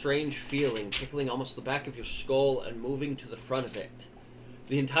have this strange feeling tickling almost the back of your skull and moving to the front of it.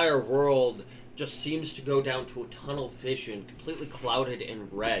 The entire world just seems to go down to a tunnel vision, completely clouded in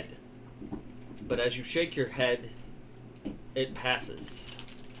red. But as you shake your head, it passes.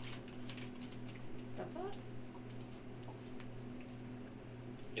 The fuck?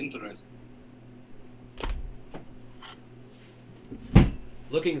 Interesting.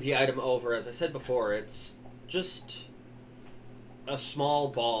 Looking the item over, as I said before, it's just a small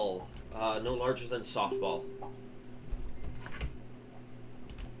ball, no larger than a softball.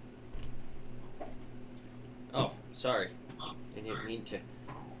 Oh, sorry. I didn't mean to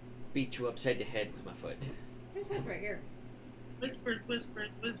beat you upside the head with my foot. There's one right here. Whispers, whispers,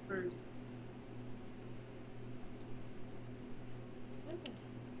 whispers.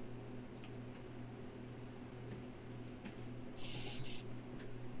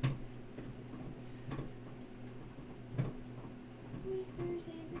 Whispers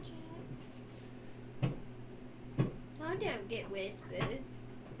in the chat. I don't get whispers.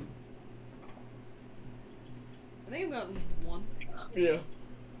 I think about one. Yeah.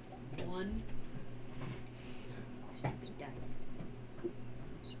 One. Stupid dice.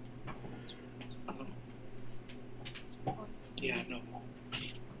 Yeah, no.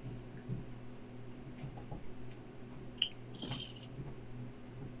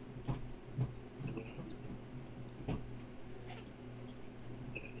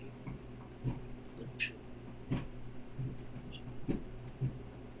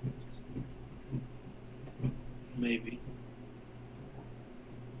 Maybe.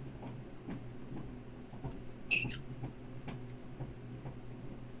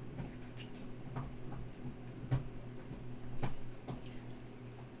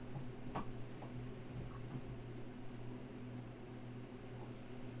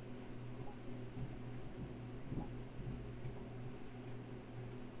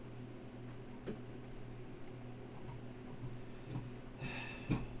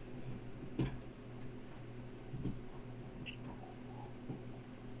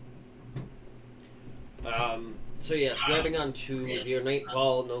 So yes, grabbing onto the ornate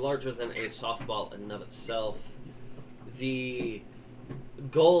ball, no larger than a softball in and of itself, the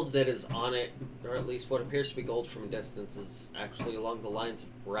gold that is on it, or at least what appears to be gold from a distance, is actually along the lines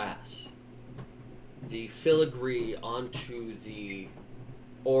of brass. The filigree onto the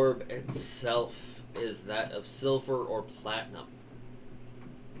orb itself is that of silver or platinum,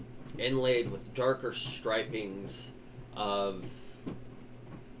 inlaid with darker stripings of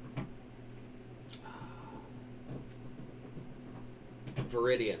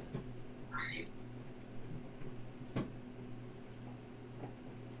Viridian.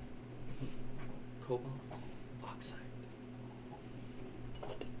 Cobalt oxide.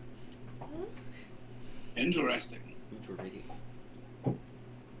 Huh? Interesting. Viridian. Huh?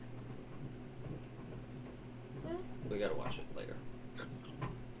 We gotta watch it later.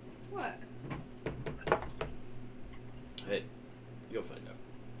 What? Hey, you'll find out.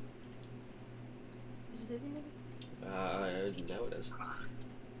 Is it a Disney movie? Now it is. Is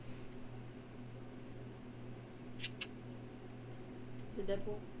it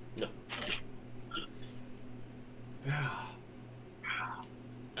Deadpool? No.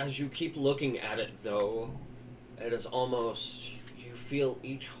 As you keep looking at it, though, it is almost... You feel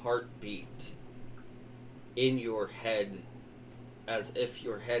each heartbeat in your head as if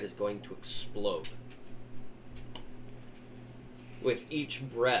your head is going to explode. With each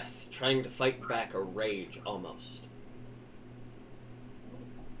breath, trying to fight back a rage, almost.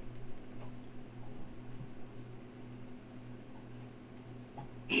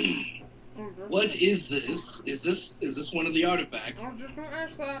 What is this? Is this one of the artifacts? I'm just gonna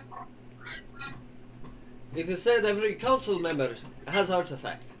ask that. It is said every council member has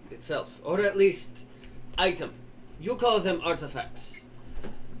artifact itself, or at least item. You call them artifacts.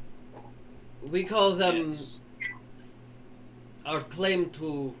 We call them Yes. our claim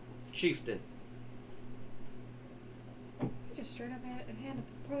to chieftain. You just straight up hand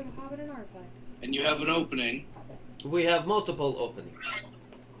this poor little hobbit an artifact. And you have an opening. We have multiple openings.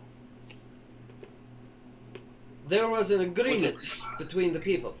 There was an agreement between the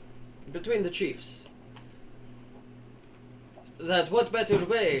people, between the chiefs, that what better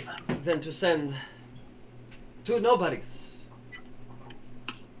way than to send two nobodies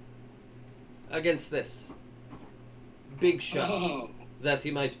against this big shot Oh. that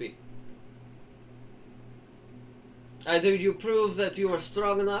he might be. Either you prove that you are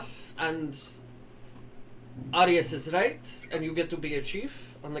strong enough and Arius is right and you get to be a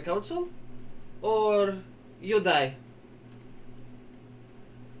chief on the council, or you die.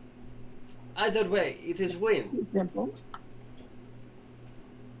 Either way, it is win. Simple.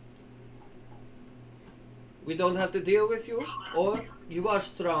 We don't have to deal with you, or you are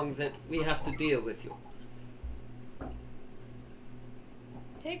strong that we have to deal with you.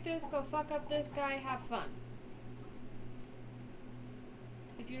 Take this, go fuck up this guy, have fun.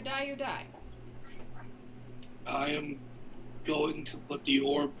 If you die, you die. I am going to put the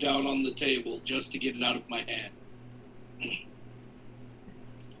orb down on the table just to get it out of my hand.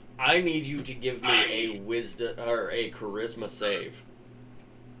 I need you to give me a wisdom or a charisma save.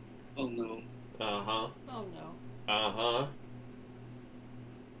 Oh no. Uh-huh. Oh no. Uh-huh.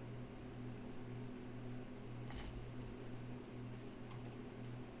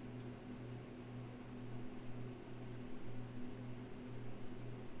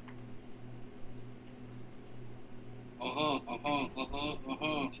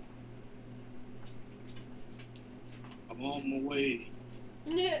 I'm on my way.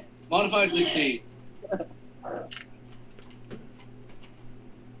 Yeah. Modified 16.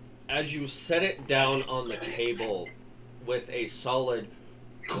 As you set it down on the table with a solid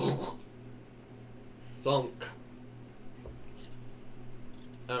thunk,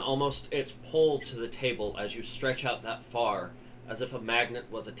 and almost it's pulled to the table as you stretch out that far, as if a magnet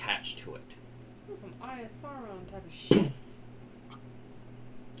was attached to it. Some Eye of Sauron type of shit.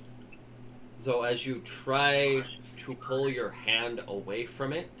 Though as you try to pull your hand away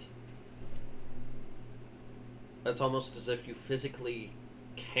from it, it's almost as if you physically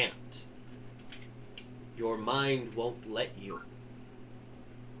can't. Your mind won't let you.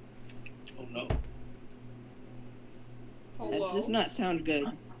 Oh no. That Hello? does not sound good.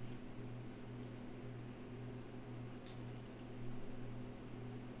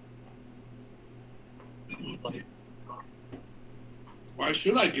 Why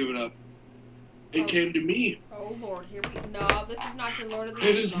should I give it up? It Oh. came to me. Oh lord, here we no, this is not your Lord of the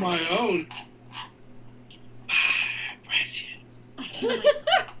It Rings is my moment. own. Precious.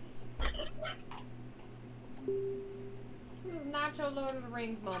 This is not your Lord of the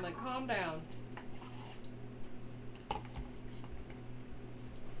Rings moment. Calm down.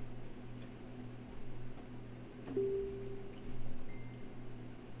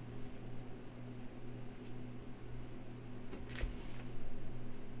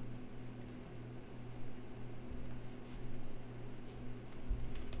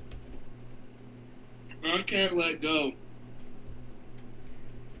 I can't let go.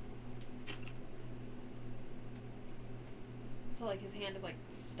 So like his hand is like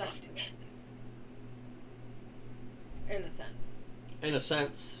stuck to it. In a sense. In a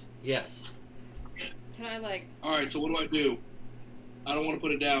sense, yes. Can I like Alright, so what do I do? I don't want to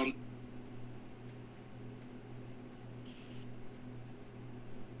put it down.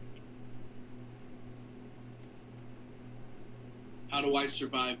 How do I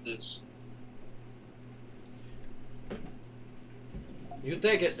survive this? You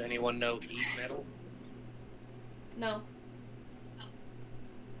take it. Does anyone know heat metal? no.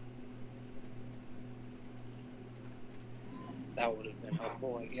 That would have been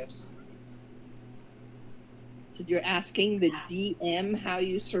helpful, I guess. So you're asking the DM how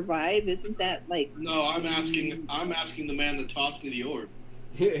you survive? Isn't that like No, I'm asking the man that tossed me the orb.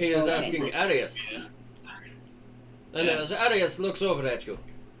 He is Okay. asking Arius. And as Arius looks over at you,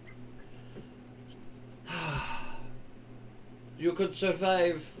 You could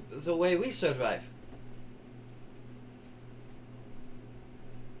survive the way we survive.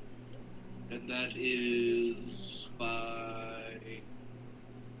 And that is by...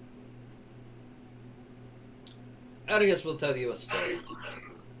 Arius will tell you a story.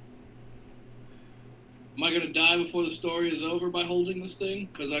 Am I going to die before the story is over by holding this thing?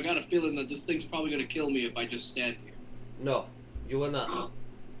 Because I got a feeling that this thing's probably going to kill me if I just stand here. No, you will not.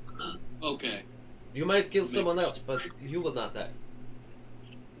 Okay. You might kill someone else, but you will not die.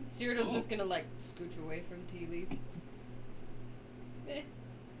 Cyrano's just gonna, like, scooch away from Tea-Leaf.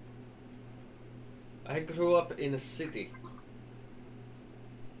 I grew up in a city.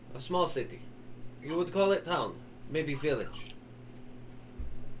 A small city. You would call it town. Maybe village.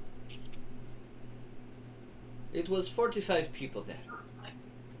 It was 45 people there.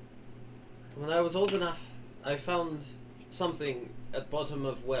 When I was old enough, I found something at bottom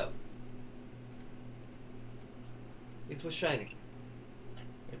of well. It was shining.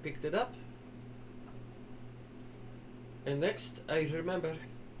 I picked it up. And next, I remember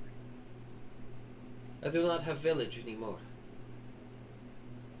I do not have village anymore.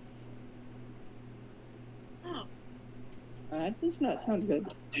 Oh. That does not sound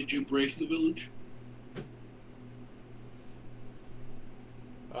good. Did you break the village?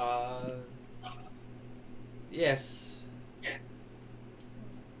 Yes.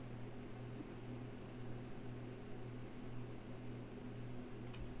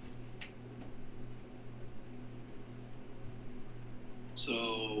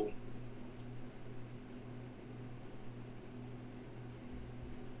 So...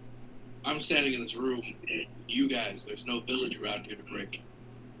 I'm standing in this room. You guys, there's no village around here to break.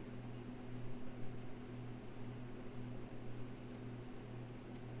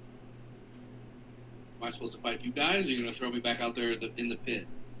 Am I supposed to fight you guys, or are you going to throw me back out there in the pit?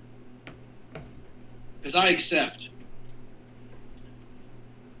 Because I accept.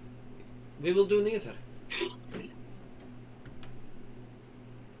 We will do neither.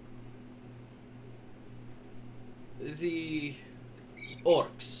 The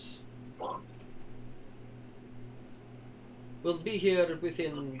orcs will be here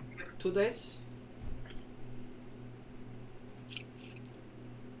within 2 days.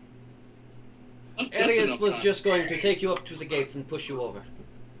 That's Arius enough was time. just going to take you up to the gates and push you over.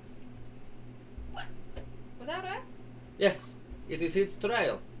 Without us? Yes, it is his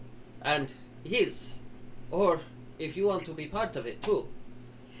trial. And his. Or, if you want to be part of it too.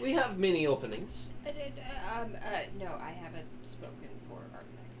 We have many openings. No, I haven't spoken for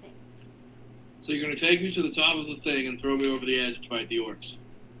Artifact. Thanks. So you're going to take me to the top of the thing and throw me over the edge to fight the orcs?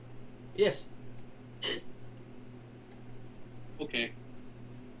 Yes. Okay.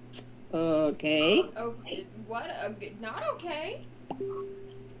 Okay. Oh, what? Not okay.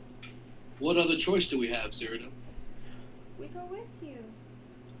 What other choice do we have, Cyrano? We go with you.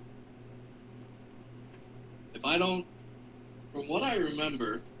 If I don't... From what I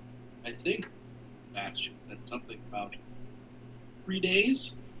remember, I think Bastion said something about 3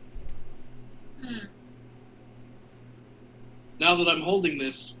 days? Now that I'm holding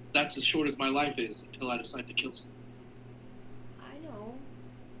this, that's as short as my life is until I decide to kill someone. I know.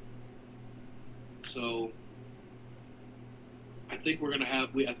 So I think we're gonna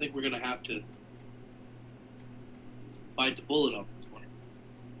have to bite the bullet on this one.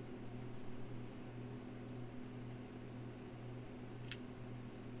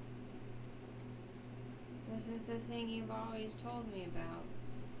 This is the thing you've always told me about.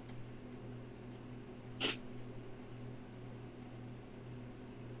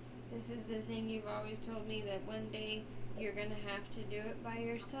 This is the thing you've always told me, that one day you're gonna have to do it by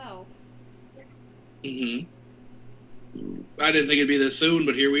yourself. Mm-hmm. I didn't think it'd be this soon,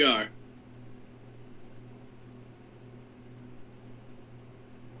 but here we are.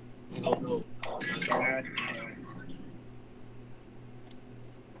 Oh no. God.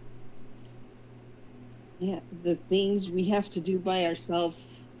 Yeah, the things we have to do by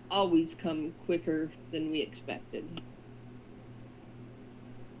ourselves always come quicker than we expected.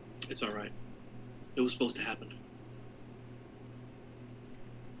 It's all right. It was supposed to happen.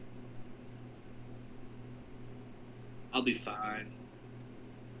 I'll be fine.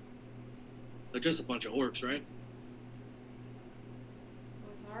 They're just a bunch of orcs, right?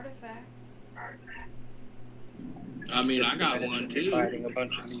 With artifacts. I mean, I got And one if you're too. fighting a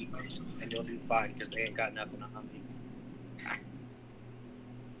bunch of meat, and you'll do fine because they ain't got nothing on me.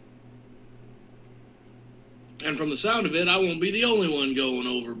 And from the sound of it, I won't be the only one going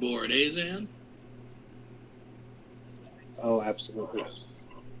overboard, eh, Zan? Oh, absolutely.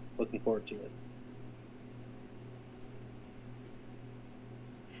 Looking forward to it.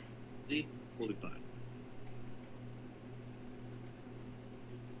 See? We'll be fine.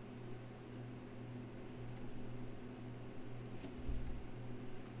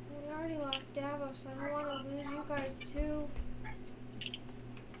 Davos. I don't want to lose you guys too.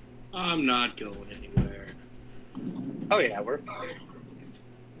 I'm not going anywhere. Oh yeah, we're fine.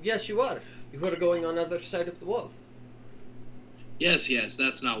 Yes, you are. You are going on the other side of the wall. Yes,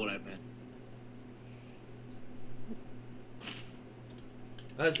 that's not what I meant.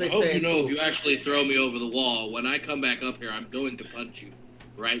 As I they hope say, you know to- if you actually throw me over the wall, when I come back up here, I'm going to punch you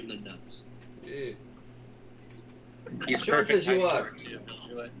right in the nuts. Eh, He's Short perfect as you height are. for it, too.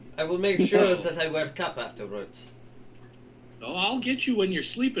 Do it. I will make sure that I wear cap afterwards. Oh, I'll get you when you're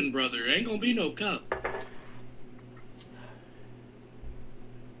sleeping, brother. Ain't gonna be no cup.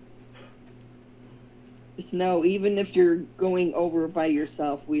 Just know, even if you're going over by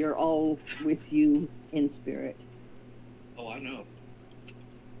yourself, we are all with you in spirit. Oh, I know.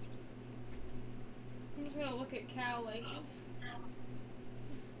 I'm just gonna look at Cal like,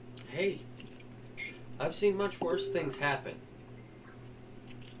 Hey, I've seen much worse things happen.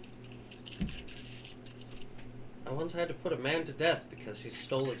 I once had to put a man to death because he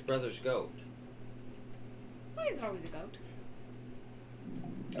stole his brother's goat. why is it always a goat?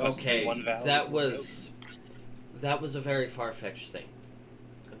 Okay, One value, that one was a very far-fetched thing.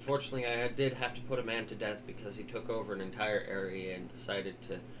 Unfortunately, I did have to put a man to death because he took over an entire area and decided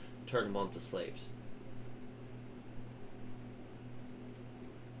to turn them onto slaves.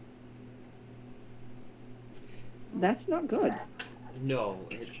 That's not good. No,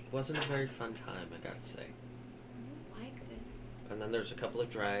 it wasn't a very fun time, I gotta say. I don't like this. And then there's a couple of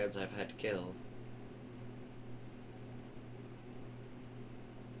dryads I've had to kill.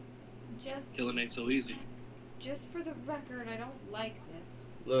 Killing ain't so easy. Just for the record, I don't like this.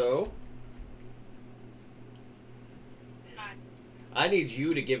 Lou? I need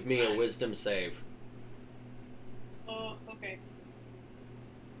you to give me a wisdom save. Oh, okay.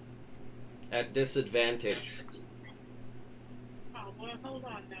 At disadvantage. Oh, well, hold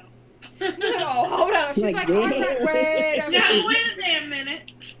on now. Oh, hold on. She's like, Like, wait a No, minute. wait a damn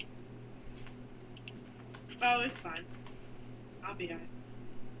minute. Oh, it's fine. I'll be alright.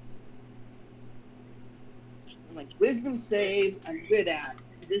 I'm like, wisdom save, I'm good at.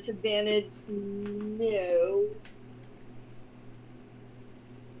 Disadvantage, no.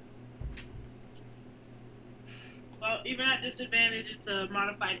 Well, even at disadvantage, it's a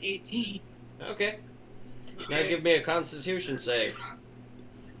modified 18. Okay. Now give me a constitution save.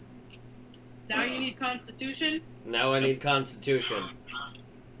 Now you need Constitution. Now I need constitution.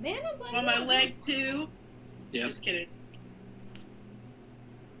 Man, I'm glad On you my don't leg 2. Yep. Just kidding.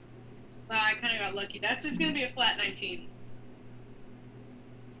 Wow, I kind of got lucky. That's just gonna be a flat 19.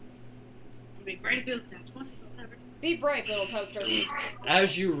 It'd be great if it was that 20, but whatever. Be brave, little toaster.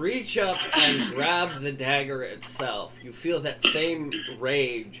 As you reach up and grab the dagger itself, you feel that same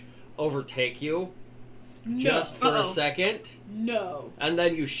rage overtake you just for a Uh-oh. second, No. and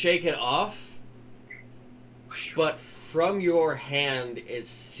then you shake it off. But from your hand is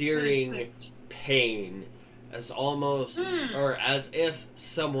searing Perfect. pain, as almost, Hmm. or as if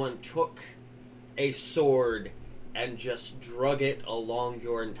someone took a sword and just drug it along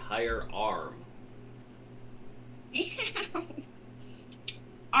your entire arm.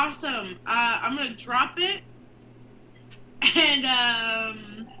 Awesome. I'm gonna drop it.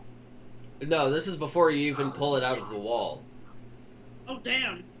 And, No, this is before you even pull it out of the wall. oh,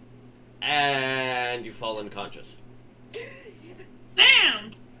 damn. And you fall unconscious.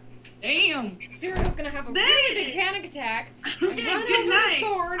 Damn! Damn. Cyril's gonna have a Dang really big it. panic attack. Okay, run good over night. the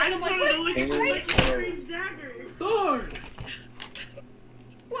sword, I and I'm just like, wanted to look at Wait. the strange dagger. Sword!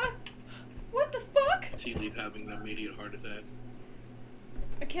 What? What the fuck? Tea Leaf having an immediate heart attack.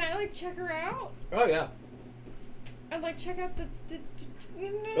 Can I like check her out? Oh, yeah. And like check out the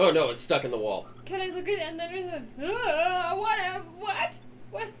Oh, no, it's stuck in the wall. Can I look at it and then there's a what?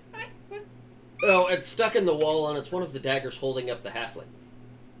 What? Oh, it's stuck in the wall, and it's one of the daggers holding up the halfling.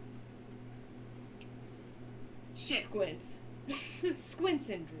 Shit. Squints. Squints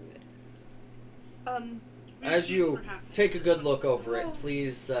and druid. As you take a good look over it,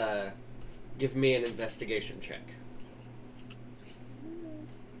 please give me an investigation check.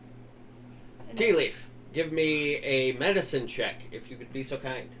 Tea Leaf, give me a medicine check, if you could be so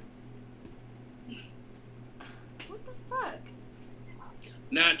kind. What the fuck?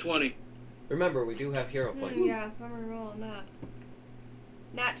 Nat 20. Remember, we do have hero points. Yeah, I'm rolling that.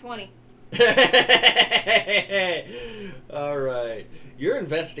 Nat 20. Alright. Your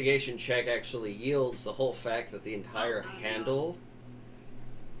investigation check actually yields the whole fact that the entire handle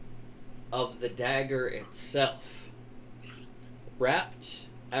of the dagger itself, wrapped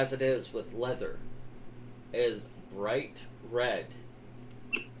as it is with leather, is bright red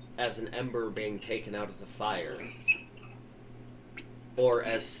as an ember being taken out of the fire. or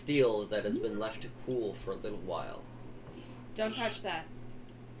as steel that has been left to cool for a little while. Don't touch that.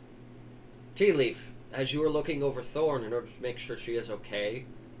 Tea Leaf, as you are looking over Thorn in order to make sure she is okay,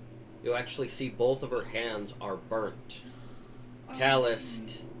 you actually see both of her hands are burnt,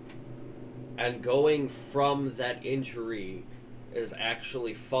 calloused, and going from that injury is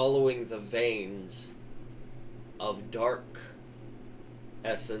actually following the veins of dark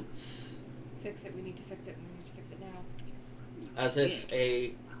essence, Fix it. We need to fix it. We need to fix it now. as if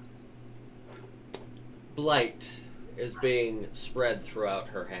a blight is being spread throughout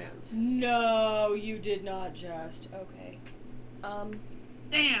her hands. No, you did not just. Okay.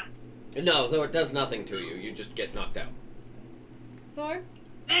 Damn. No, though it does nothing to you. You just get knocked out. Thorn?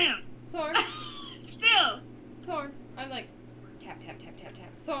 Damn. Thorn? Still. Thorn. I'm like, tap, tap, tap, tap, tap.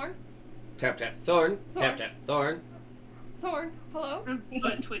 Thorn? Tap, tap, Thorn. Thorn. Tap, tap, Thorn. Thorn? Hello? Her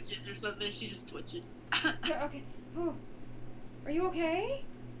butt twitches or something. She just twitches. Okay. Oh. Are you okay?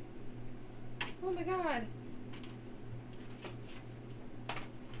 Oh my god.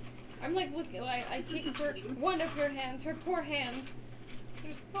 I'm like, look, I take her, one of her hands, her poor hands.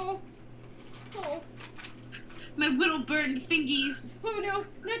 Just, oh. My little burned fingies. Oh no,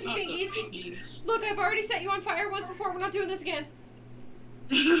 not your Not the fingies. fingies. Look, I've already set you on fire once before. We're not doing this again.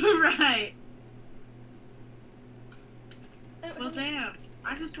 Right. Oh, Well, damn.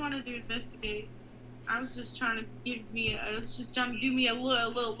 I just wanted to investigate. I was just trying to do me a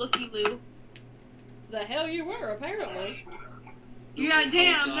little looky-loo. The hell you were, apparently. Yeah,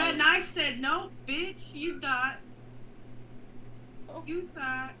 damn. That knife said, no, bitch. You thought. Oh. You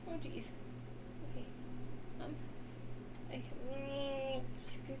thought. Oh, jeez. Okay.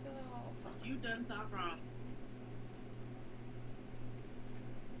 You done thought wrong.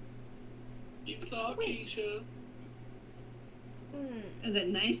 You thought, Wait. Keisha. And that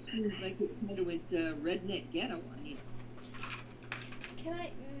knife seems like it kind of went redneck ghetto on you. Can I?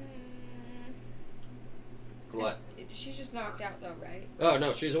 What? She's just knocked out, though, right? Oh,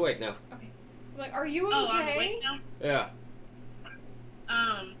 no, she's awake now. I'm like, are you okay? Oh, I'm awake now? Yeah.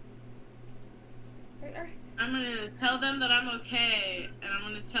 I'm gonna tell them that I'm okay, and I'm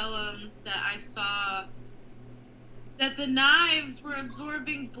gonna tell them that I saw that the knives were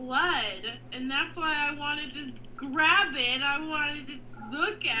absorbing blood, and that's why I wanted to grab it. I wanted to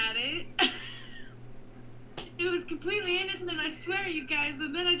look at it. It was completely innocent, I swear, you guys,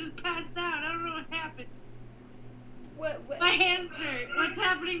 and then I just passed out. I don't know what happened. What? My hands hurt. What's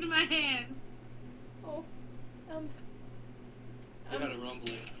happening to my hands? Oh. I got a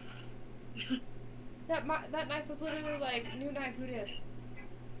rumbling. That knife was literally like, new knife, who dis?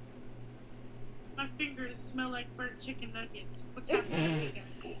 My fingers smell like burnt chicken nuggets. What's happening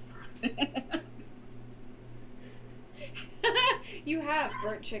to me, guys? You have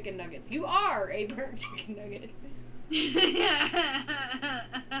burnt chicken nuggets. You are a burnt chicken nugget.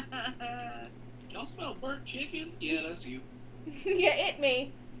 Y'all smell burnt chicken? Yeah, that's you. Yeah, it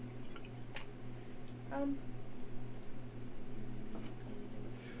me.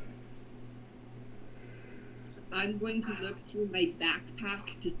 I'm going to look through my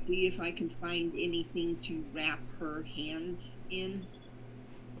backpack to see if I can find anything to wrap her hands in.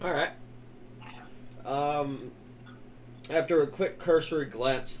 Alright. After a quick cursory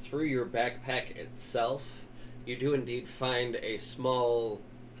glance through your backpack itself, you do indeed find a small,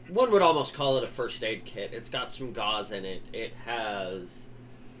 one would almost call it a first aid kit. It's got some gauze in it. It has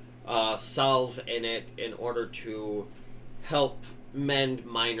salve in it in order to help mend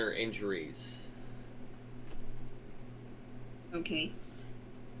minor injuries. Okay.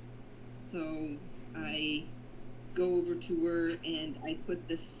 So I go over to her and I put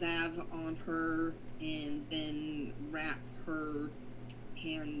the salve on her and then wrap her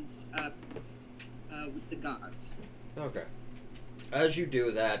hands up with the gauze. Okay. As you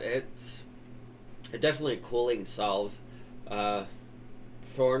do that, it's definitely a cooling salve.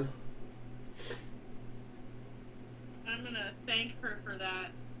 Thorn? I'm gonna thank her for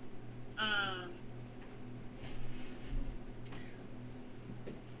that.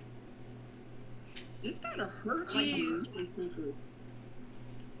 This gotta hurt like a Jeez. mountain trooper.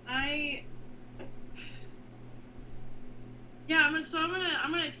 Yeah, I'm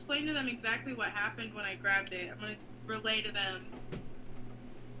gonna explain to them exactly what happened when I grabbed it. I'm gonna relay to them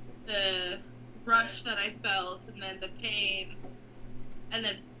the rush that I felt, and then the pain, and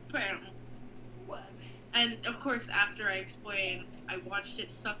then bam. What? And of course, after I explain, I watched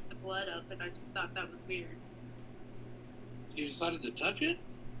it suck the blood up, and I just thought that was weird. You decided to touch it?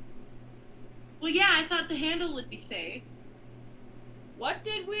 Well, yeah, I thought the handle would be safe. What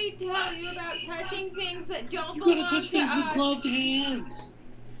did we tell you about touching things that don't You gotta belong touch to things with us? gloved hands.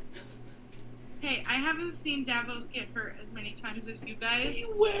 Hey, I haven't seen Davos get hurt as many times as you guys, He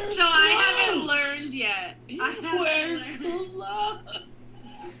wears so I haven't gloves. learned yet. He I haven't wears learned. gloves.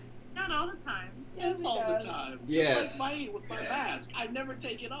 Not all the time. Yes, he all does. the time. Yes. Just like with my mask, I never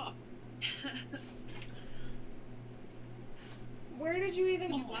take it off. Where did you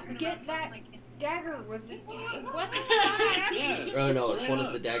even Walking get around that like dagger? Was it what the fuck? Yeah. Oh no, it's Straight one of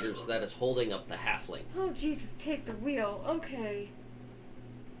up. the daggers that is holding up the halfling. Oh Jesus, take the wheel. Okay.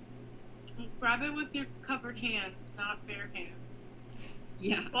 Grab it with your covered hands, not bare hands.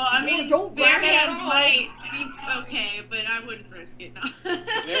 Yeah. Well, I mean, don't bare grab it at hands all. might be okay, but I wouldn't risk it. No.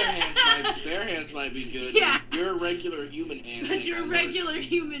 Bare hands might be good. Yeah. Your regular human hands. But ain't your gonna work. regular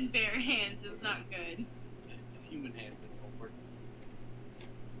human bare hands is not good. Human hands ain't gonna work.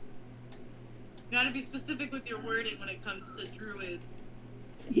 You gotta be specific with your wording when it comes to druids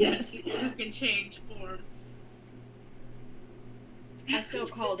Yes. who can change form. I feel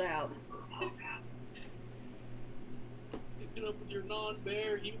called out. Pick it up with your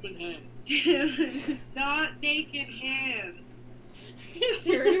non-bare human hands. Not naked hands.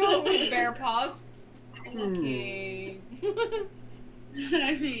 Cereal with bear paws. Okay.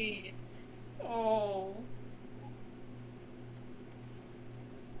 I mean, Oh.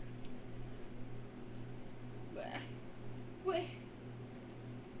 Wait.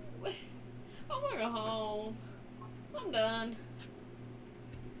 I wanna go home. I'm done.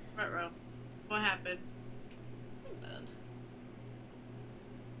 Ruh-roh. What happened? I'm done.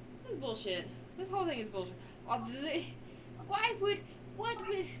 This is bullshit. This whole thing is bullshit. Why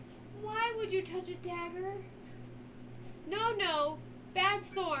would you touch a dagger? No. Bad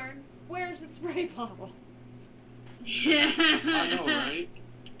Thorn. Where's the spray bottle? Yeah. I know, right?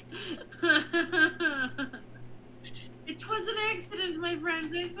 It was an accident, my friends,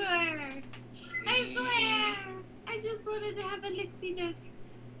 I swear. I swear. I just wanted to have a Lixie disc.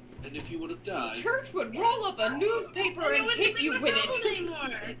 And if you would have died, Church would roll up a newspaper and hit you with it.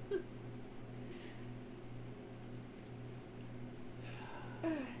 Anymore.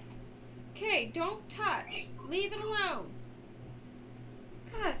 Okay, don't touch. Leave it alone.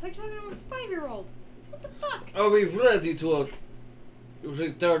 God, it's like talking to a 5-year-old. What the fuck? Are we ready to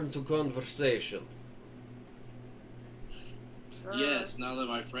return to conversation? yes, now that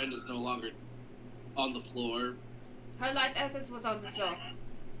my friend is no longer on the floor, Her life essence was on the floor.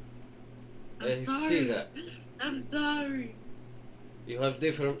 I I'm sorry. see that. I'm sorry. You have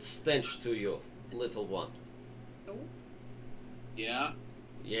different stench to you, little one. yeah,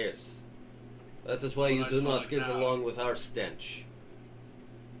 Yes. That is why you Well, I do saw not it get now. along with our stench.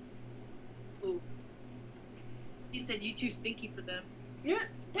 He said you too stinky for them. Yeah,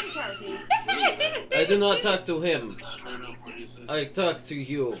 take a shower, dude. I do not talk to him. straight up what he said. I talk to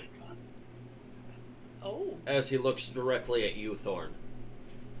you. Oh. As he looks directly at you, Thorn.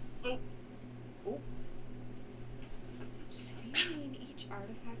 So you mean each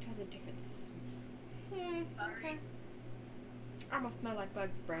artifact has a different smell? Okay. I'm gonna smell like bug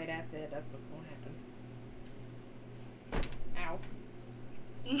spray, that's it. That's what's gonna happen. Ow.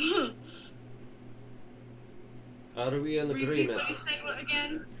 Are we in Repeat agreement? what you said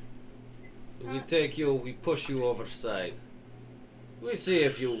again. We take you, we push you overside. We see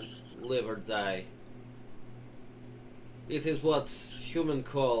if you live or die. It is what human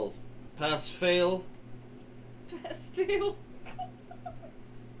call pass-fail. Best feel.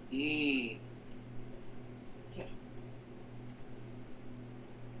 Mm.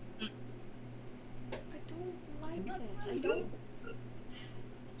 I don't like this. I don't.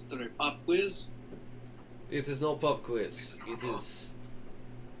 Is there a pop quiz? It is no pop quiz. It is...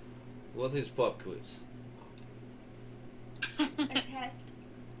 What is pop quiz? A test.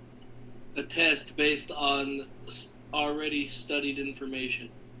 A test based on already studied information.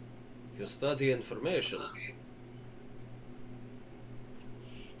 You study information.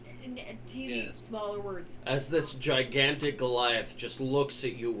 Yes. Smaller words. As this gigantic Goliath just looks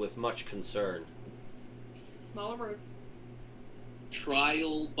at you with much concern. Smaller words.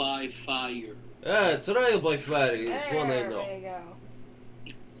 Trial by fire. Ah, trial by fire is one I There know.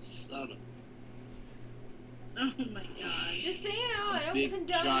 we go. Son of Oh my god. Just so you know, I don't Big,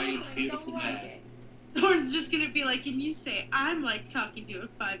 condone giant, this and I beautiful don't like man. it. Thorn's just gonna be like, can you say I'm like talking to a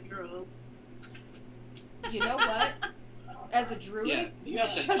 5-year-old? You know what? As a druid, Yeah, you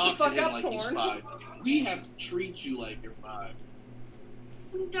have to shut the talk fuck to him up, like Thorn. he's 5. We have to treat you like you're 5.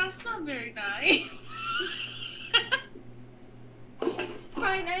 That's not very nice.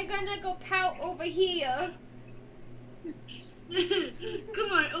 Fine, I'm gonna go pout over here.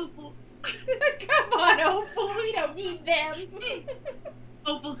 Come on, Opal. Come on, Opal, we don't need them.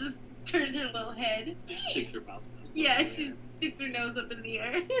 Opal just turns her little head. Shakes her mouth. Yeah, she sticks her nose up in the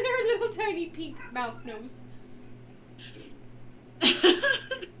air. Her little tiny pink mouse nose.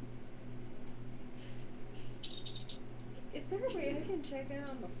 Is there a way I can check in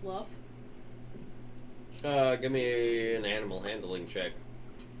on the fluff? Give me an animal handling check.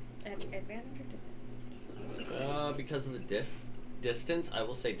 Advantage or disadvantage? Because of the distance, I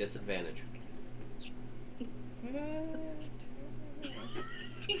will say disadvantage.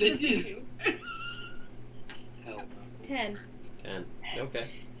 Hell no. 10. 10. Okay.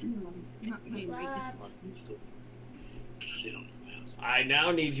 I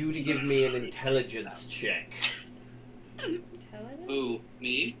now need you to give me an intelligence check. Intelligence? Who?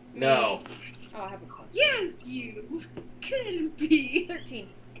 Me? No. Oh, I have a plus. Yes, you. Couldn't be. 13.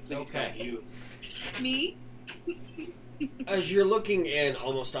 Okay. You. Me? As you're looking in,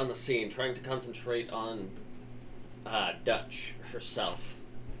 almost on the scene, trying to concentrate on Dutch herself.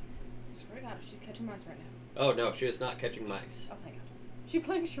 I swear to God, she's catching mice right now. Oh no, she is not catching mice. Oh, thank God. She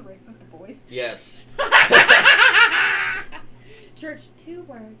playing charades with the boys. Yes. Church, 2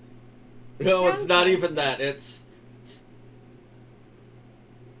 words. No, it's Sounds not fun. even that. It's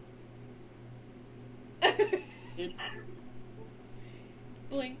It's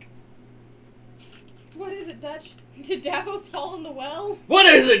Blink. What is it, Dutch? Did Davos fall in the well? what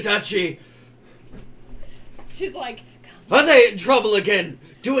is it, Dutchie? She's like, come Are they in trouble again?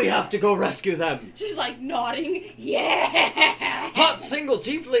 Do we have to go rescue them? She's like nodding. Yeah. Hot single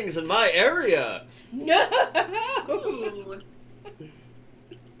tieflings in my area. No. Ooh.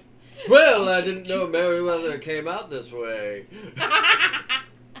 Well, I didn't know Merryweather came out this way.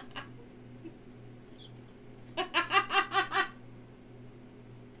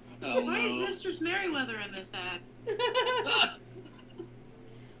 Oh Why no. is Mistress Merryweather in this ad?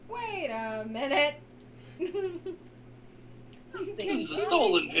 Wait a minute. This is a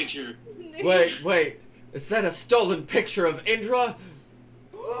stolen picture. Wait. Is that a stolen picture of Indra?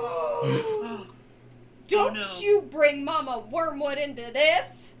 Oh, Don't no. you bring Mama Wormwood into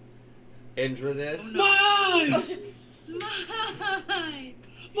this. Indra this? My eyes! my.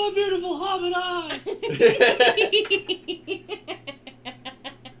 My beautiful hobbit eye!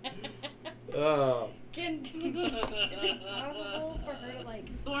 Oh. Is it possible for her to like?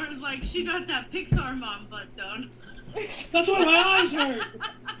 Lauren's like, she got that Pixar mom butt done. That's why my eyes hurt!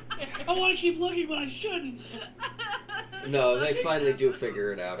 I want to keep looking, but I shouldn't. No, they finally do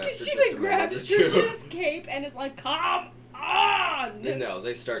figure it out after She just like a grabs minute or two. Trisha's cape and is like, come on. No,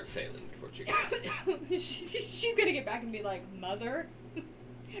 they start sailing towards you guys. She's gonna get back and be like, Mother,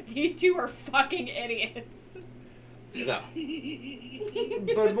 these two are fucking idiots. No.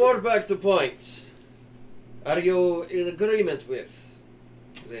 But more back to point. Are you in agreement with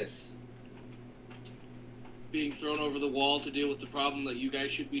this? Being thrown over the wall to deal with the problem that you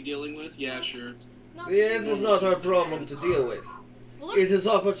guys should be dealing with? Yeah, sure. It is not our problem to deal with. Look, It is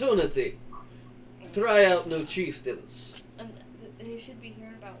opportunity. Try out new chieftains. and they should be here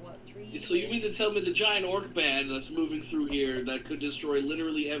in about what, 3 So you mean to tell me the giant orc band that's moving through here that could destroy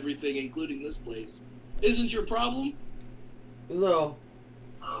literally everything, including this place, isn't your problem? No.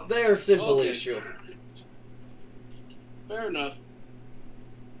 They are simple Okay. issue. Fair enough.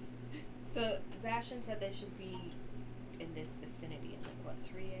 So Bastion said they should be in this vicinity in like what,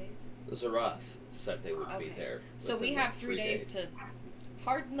 3 days? Zarath said they would be Okay. there. So we within, have like, 3 days to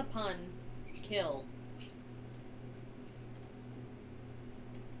pardon the pun, kill.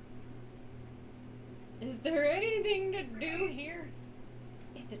 Is there anything to do here?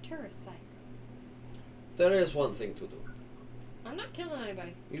 It's a tourist site. There is one thing to do. I'm not killing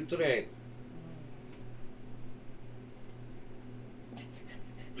anybody. You train.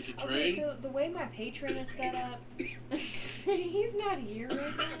 We can Okay, train. so the way my patron is set up, he's not here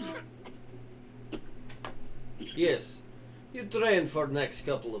right now. Yes. You train for the next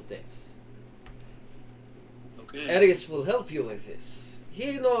couple of days. Okay. Arius will help you with this.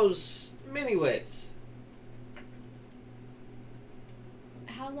 He knows many ways.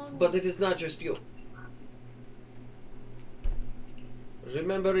 How long? But it is not just you.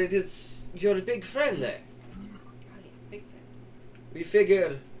 Remember, it is your big friend there. Oh yes, big fan. We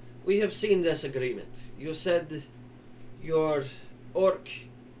figure we have seen this agreement. You said your orc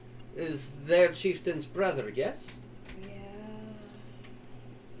is their chieftain's brother, yes?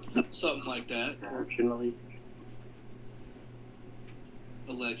 Yeah. Something like that, Fortunately.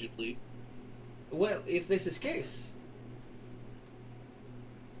 allegedly. Well, if this is case,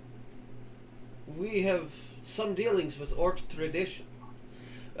 we have some dealings with orc tradition.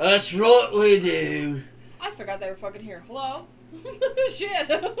 That's what we do. I forgot they were fucking here. Hello? Shit.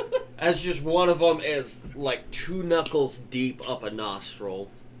 As just one of them is like 2 knuckles deep up a nostril.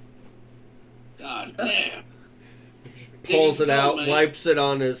 God damn. pulls it out, mate. wipes it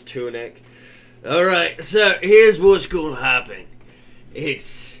on his tunic. Alright, so here's what's gonna happen.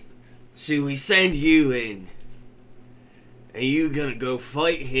 So we send you in, and you gonna go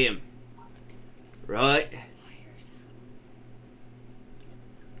fight him, right?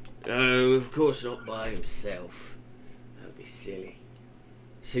 No, of course not by himself. That'd be silly.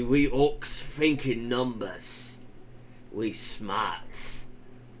 See, we orcs think in numbers. We smarts.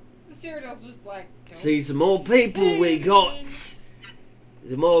 The Cyrodiil's just like. Don't See, the more people we got,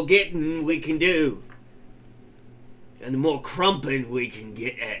 the more getting we can do. And the more crumping we can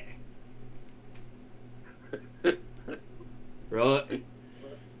get at. Right?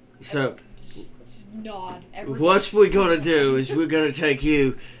 So, Just nod. what we're gonna do is we're gonna take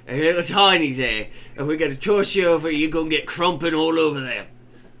you, a little tiny there, and we're gonna toss you over, you're gonna get crumping all over them.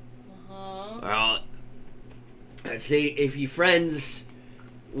 Alright? And see, if your friends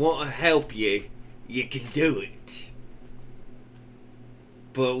want to help you, you can do it.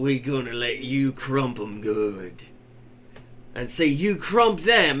 But we're gonna let you crump them good. And see, you crump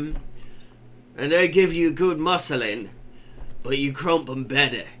them, and they give you good muscling, but you crump them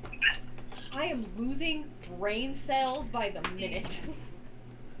better. I am losing brain cells by the minute.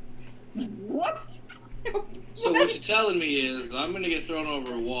 What? So what you're telling me is I'm gonna get thrown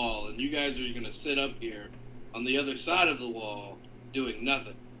over a wall, and you guys are gonna sit up here on the other side of the wall doing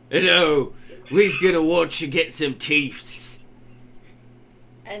nothing. No, we's gonna watch you get some teefs.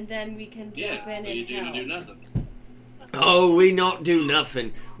 And then we can jump Yeah, in so and you're gonna help. do nothing. Oh, we not do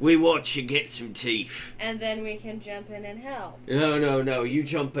nothing. We watch you get some teeth. And then we can jump in and help. No, you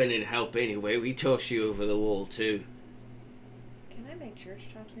jump in and help anyway. We toss you over the wall too. Can I make Church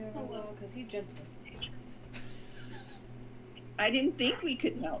toss me over the wall? Because he's jumping. I didn't think we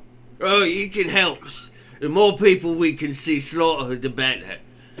could help. Oh, you can help. The more people we can see slaughtered, the better.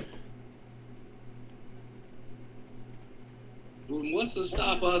 What's to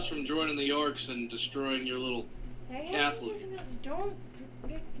stop us from joining the orcs and destroying your little... Hey, Castle. don't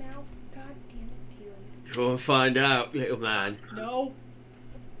big mouth. God damn it, Go and find out, little man. Teal. No.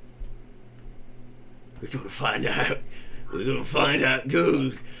 We're gonna find out. We're gonna find out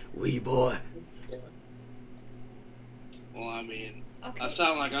good, wee boy. Well, I mean, Okay. I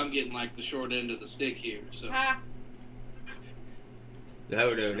sound like I'm getting like the short end of the stick here, so... Ha. No.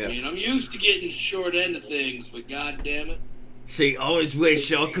 I mean, I'm used to getting short end of things, but god damn it. See, I always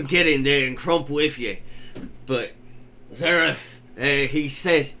wish I could get in there and crump with you, but Zareth, he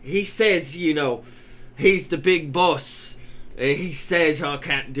says, you know, he's the big boss, and he says I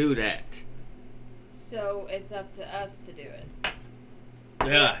can't do that. So it's up to us to do it.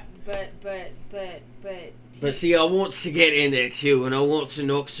 Yeah. But see, I wants to get in there too, and I want to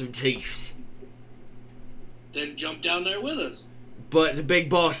knock some teeth. Then jump down there with us. But the big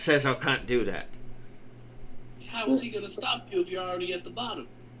boss says I can't do that. How is he gonna stop you if you're already at the bottom?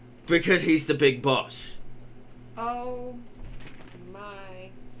 Because he's the big boss. Oh my.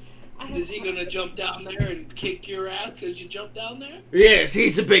 I have Is he gonna jump down there and kick your ass because you jumped down there? Yes,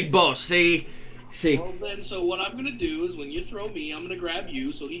 he's the big boss. See. Well then, so what I'm gonna do is when you throw me, I'm gonna grab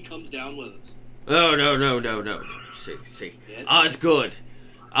you so he comes down with us. Oh, no. See. Yes. Oz good.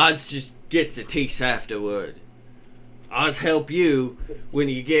 Oz just gets the teeth afterward. Oz help you when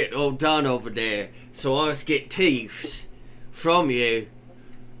you get all done over there. So Oz get teeth from you,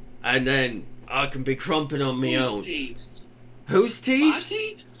 and then I can be crumping on my own. Teefs? Who's My teeth?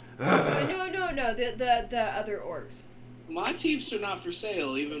 teefs? No. The other orcs. My teefs are not for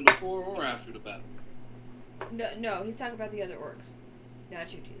sale even before or after the battle. No, he's talking about the other orcs.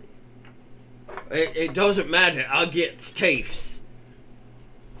 Not you, Teal. It doesn't matter. I get teeth.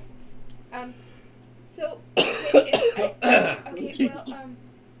 So okay,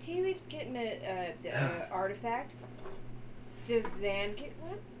 Tea Leaf's getting a artifact. Does Zan get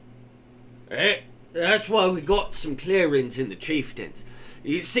one? That's why we got some clearings in the chieftains.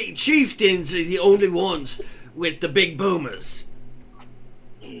 You see, chieftains are the only ones with the big boomers.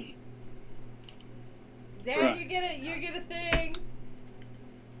 Zan, Right. you get a thing.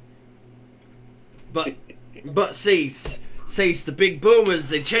 But see, the big boomers,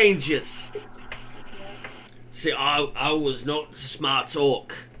 they change us. See, I was not a smart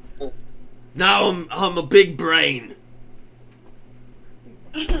orc. Now I'm a big brain.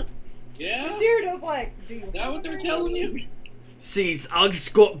 Yeah? Cyrodiil's like, do you Is that what they're telling you? See, I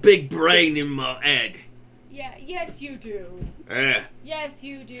just got big brain in my head. Yeah, yes you do. Yeah. Yes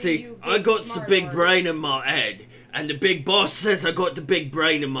you do. See, you I big got the smart big orc. brain in my head, and the big boss says I got the big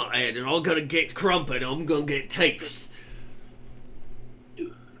brain in my head, and I'm gonna get crumpet, I'm gonna get teeths.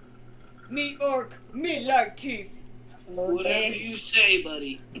 Me orc, me like teeth. Whatever you say,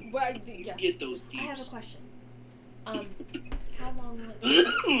 buddy. Well, You yeah. get those I have a teefs. question. How long will it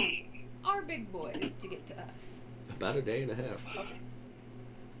take our big boys to get to us? About a day and a half. Okay.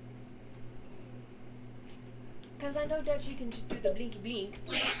 Because I know Dutchie can just do the blinky blink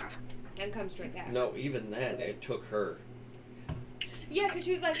and come straight back. No, even then, it took her. Yeah, because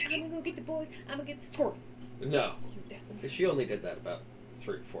she was like, I'm gonna go get the boys. I'm gonna get the score. No. She only did that about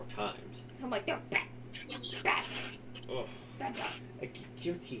 3 or 4 times. I'm like, no, back. Back. Ugh. Back up. I get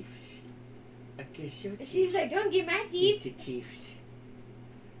your teeth. I get your teeth. She's like, don't get my teeth. Eat the teeth.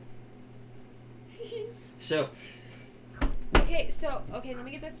 So. Okay, let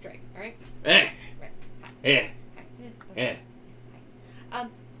me get this straight, alright? Eh. Right. Eh. Okay. Eh.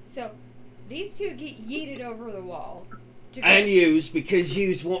 So, these two get yeeted over the wall. To go. And yous, because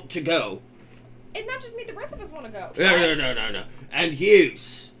yous want to go. And not just me, the rest of us want to go. No. And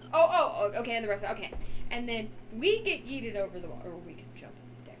yous. Oh, okay, and the rest of okay. And then we get yeeted over the wall, or we can jump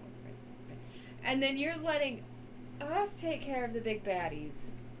down, right? And then you're letting us take care of the big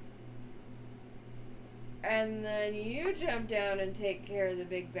baddies. And then you jump down and take care of the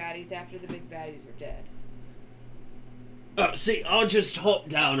big baddies after the big baddies are dead. See, I'll just hop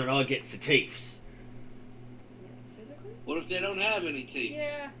down and I'll get the teeths. Physically? What if they don't have any teeth?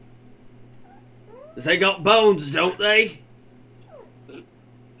 Yeah. They got bones, don't they?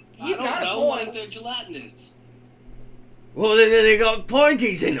 He's I got don't a know, what if point. they're gelatinous? Well, then they got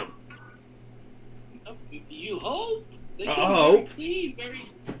pointies in them. You hope. They I can be hope. very clean, very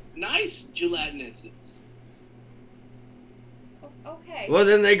nice gelatinous. Okay. Well,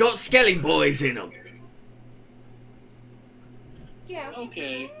 then they got skelly boys in them. Yeah.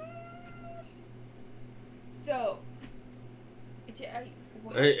 Okay. So.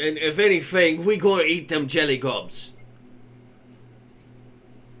 What? And if anything, we gonna eat them jelly gobs.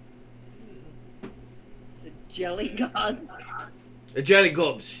 The jelly gods. The jelly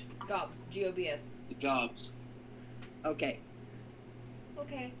gobs. Gobs. G-O-B-S. The gobs. Okay.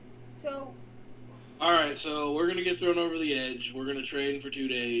 Okay. So. Alright, so we're gonna get thrown over the edge. We're gonna train for 2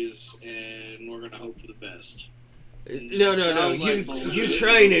 days, and we're gonna hope for the best. No. Sounds like You bullshit.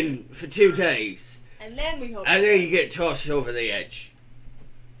 training for 2 days, And then we hope. and then you get tossed over the edge.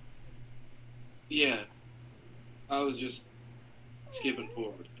 Yeah. I was just skipping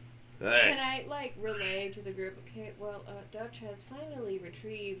forward. Can I, relay to the group, okay, well, Dutch has finally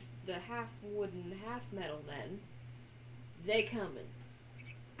retrieved the half-wooden, half-metal men. They coming.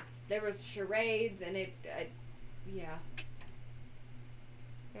 There was charades, and yeah.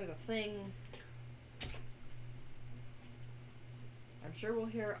 There was a thing. I'm sure we'll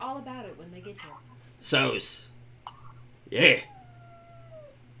hear all about it when they get here. So's, yeah.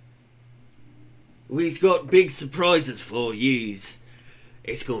 We've got big surprises for yous.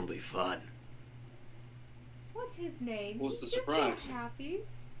 It's gonna be fun. What's his name? What's He's the just surprise? so happy.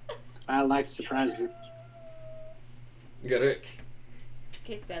 I like surprises. Got it.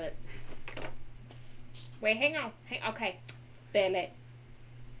 Okay, spell it. Wait, hang on. Okay. Spell it.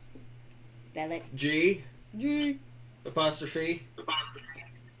 Spell it. G G. apostrophe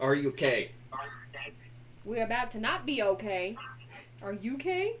R U K. We're about to not be okay. Are you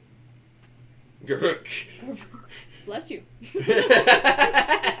okay? Gurk. Bless you.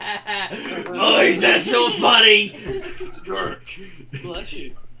 Boys, that's so funny. Jerk. Bless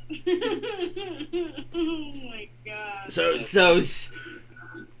you. Oh my god. So's,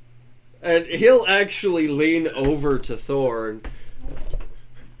 and he'll actually lean over to Thor. And,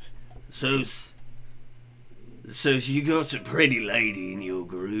 So's, you got a pretty lady in your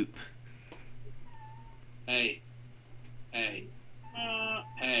group. Hey.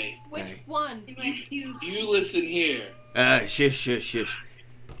 Which Hey. one? You listen here. Shush.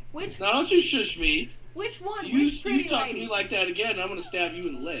 Which Now don't you shush me. which one? You Which pretty talk lady? to me like that again, I'm gonna stab you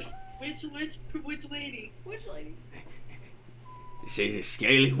in the leg. Which lady? Which lady? See, the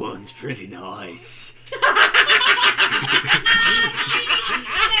scaly one's pretty nice.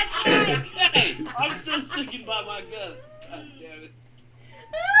 Hey, I'm still sticking by my guns. God damn it.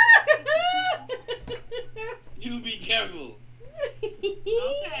 You be careful.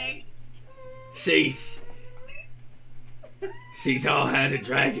 Okay. She's all had a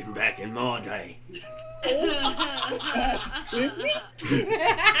dragon back in my day. Excuse me?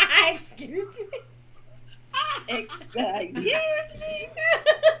 Excuse me. Excuse me?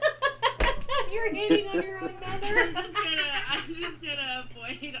 You're hitting on your own mother. I'm just gonna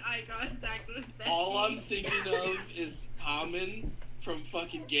avoid eye contact with Becky. All I'm thinking of is Common from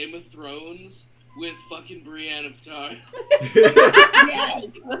fucking Game of Thrones with fucking Brienne of Tarth. Yes.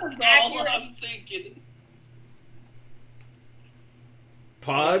 That's all I'm thinking.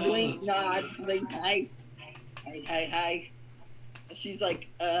 Pod? Blink, nod, blink, hi. Hi. She's like,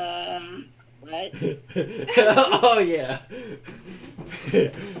 What? Oh yeah.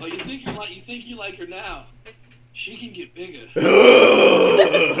 Oh, you think you like her now? She can get bigger.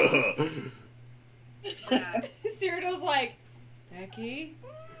 Cyrano's like, Becky,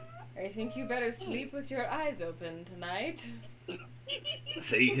 I think you better sleep with your eyes open tonight.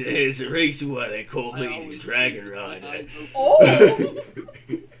 See, there's a reason why they call me the Dragon Rider. Oh!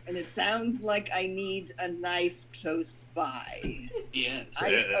 And it sounds like I need a knife close by. Yes.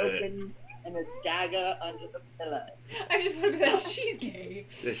 Eyes open and a dagger under the pillow. I just want to be like, she's gay.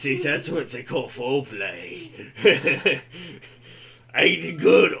 See, that's what they call foreplay. Ain't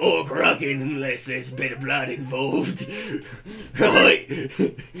good or rocking unless there's a bit of blood involved. Right?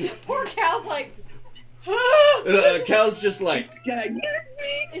 Poor Cal's like, Cal's just like, Excuse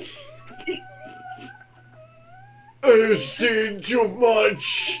me? I've seen too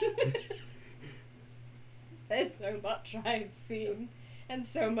much. there's so much I've seen, and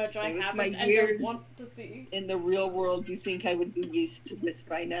so much I With haven't my and don't years want to see. in the real world, you think I would be used to this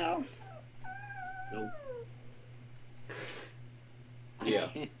by now? Nope. Yeah.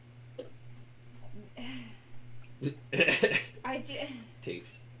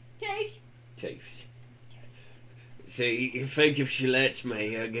 Teefs. Teefs. See, you think if she lets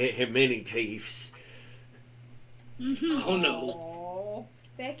me, I'll get him many Teefs. Oh no. Aw.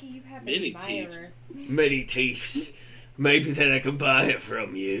 Becky, you have an Many admirer. Many Teefs. Maybe then I can buy it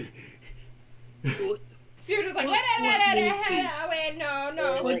from you. Cyrano's like, What wait,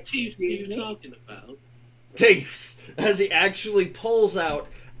 no. What teeth are you talking about? Teefs, as he actually pulls out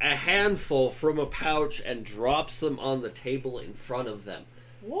a handful from a pouch and drops them on the table in front of them.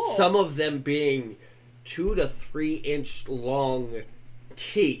 Whoa. Some of them being 2 to 3 inch long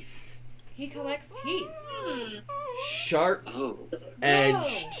teeth. He collects teeth. Sharp Oh.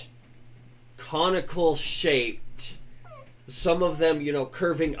 edged, conical shaped. Some of them,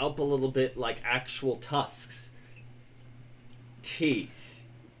 curving up a little bit like actual tusks. Teeth.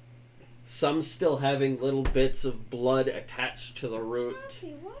 Some still having little bits of blood attached to the root.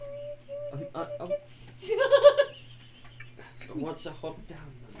 Chauncey, what are you doing? Get still. What's a hold down?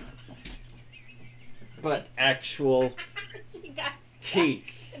 But actual She got stuck,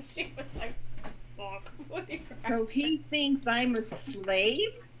 teeth. and she was like, fuck. What are you So he thinks I'm a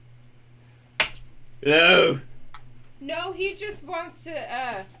slave? No. No, he just wants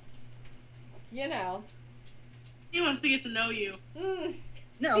to, He wants to get to know you.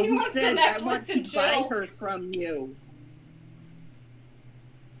 No, He he wants to said I Netflix want to and buy chill. her from you.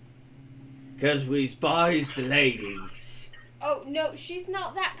 Because we buys the ladies. Oh, no, she's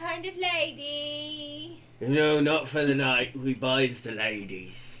not that kind of lady. No, not for the night. We buys the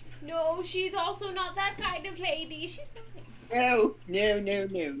ladies. No, she's also not that kind of lady. She's fine. No,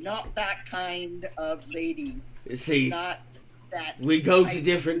 not that kind of lady. You see, Not that. we go to type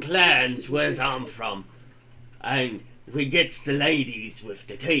different of clans lady. where's I'm from. And we gets the ladies with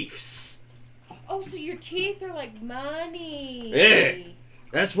the teeths. Oh, so your teeth are like money. Yeah.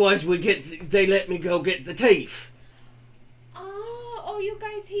 That's why they let me go get the teeth. Oh, you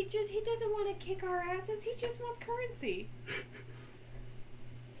guys, he doesn't want to kick our asses. He just wants currency.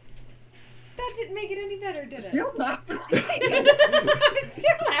 That didn't make it any better, did it? Still not for sale. Still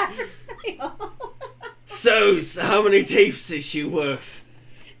not for sale. So how many teeths is she worth?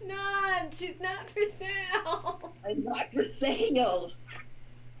 None. She's not for sale. I'm not for sale.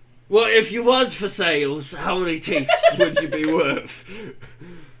 Well, if you was for sales, how many teeths would you be worth?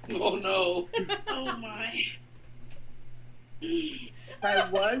 Oh no. Oh my. If I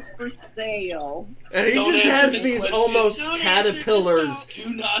was for sale, And he Don't just answer has this these question. almost Don't answer caterpillars this, Do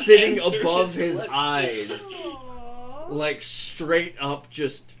not sitting answer above this his question. eyes. Aww. Like straight up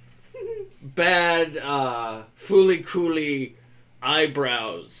just bad fooly cooly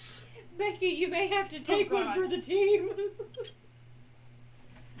eyebrows. Becky, you may have to take one God. for the team.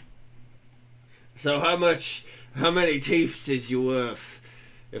 So how many teeths is you worth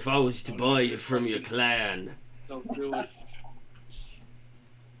if I was to buy you from your clan? Don't do it.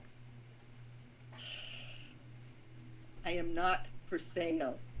 I am not for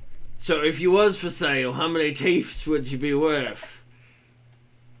sale. So if you was for sale, how many teeths would you be worth?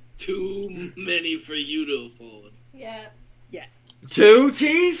 Too many for you to afford. Yeah. Yes. 2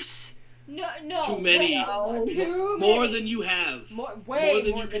 teeths? No. Too many. No. Too More many. than you have. Way more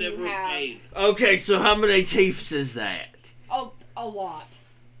than more you could than ever you have have. paid. Okay, so how many teeths is that? Oh, a lot.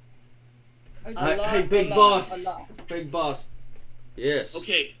 A A lot, Hey, big a lot, boss. a lot. Big boss. Yes.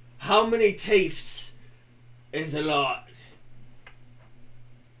 Okay. How many teeths is a lot?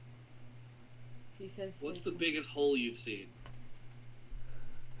 He says. What's the biggest hole you've seen?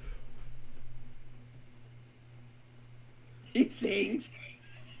 He thinks.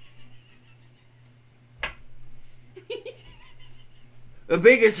 The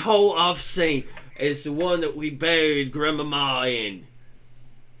biggest hole I've seen is the one that we buried Grandmama in.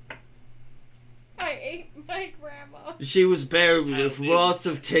 I ate my grandma. She was buried with lots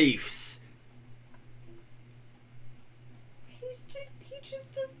of teeths. He just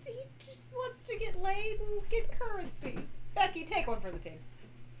wants to get laid and get currency. Becky, take one for the team.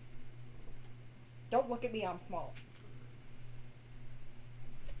 Don't look at me, I'm small.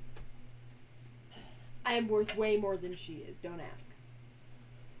 I am worth way more than she is, don't ask.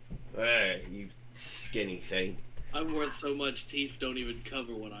 Hey, you skinny thing. I'm worth so much, teeth don't even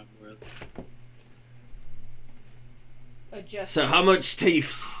cover what I'm worth. So how much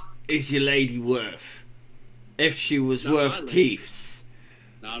teeths is your lady worth? If she was Not worth my lady. teeths.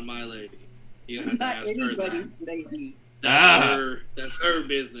 Not my lady. You don't have to Not ask her that. anybody's lady. That's her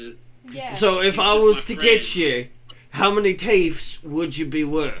business. Yeah. So if She's I just was my to friend. get you, how many teeths would you be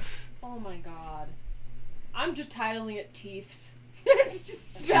worth? Oh my god. I'm just titling it Teefs. It's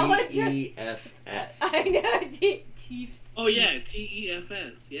just spell it. Teefs. I know, Teefs. Oh yeah,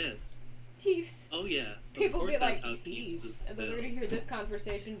 Teefs, yes. Teefs. Oh yeah. Of People course be that's like, how Teefs is Teefs. And then they're spelled. gonna hear this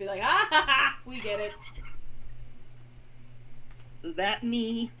conversation and be like, ah ha ha, we get it. Let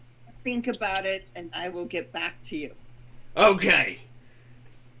me think about it, and I will get back to you. Okay.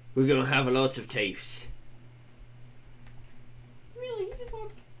 We're gonna have a lot of teeths. Really, he just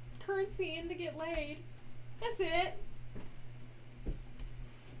wants currency and to get laid. That's it.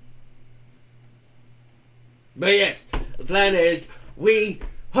 But yes, the plan is we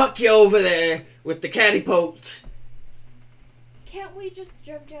hook you over there with the catapult. Can't we just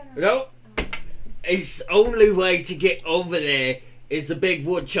jump down? No, Oh. it's only way to get over there is the big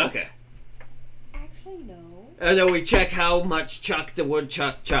woodchucker. Actually, no. And then we check how much chuck the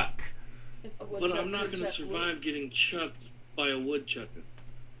woodchuck chuck. If a But woodchuck I'm not would gonna chuck survive wood. getting chucked by a woodchucker.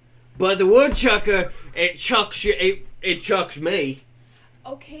 But the woodchucker, it chucks you. It chucks me.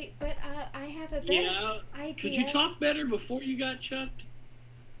 Okay, but I have a better Yeah. idea. Could you talk better before you got chucked?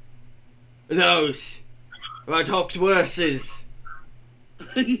 Those. I talked worses.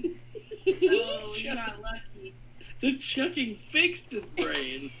 Oh, you got lucky. The chucking fixed his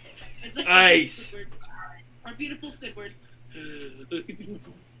brain. It's like Ice. our beautiful Squidward.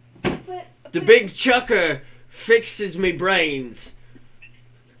 But The big chucker fixes me brains.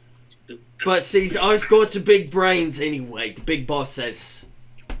 But see, I've got some big brains anyway, the big boss says.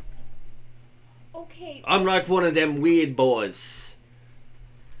 Okay. I'm like one of them weird boys.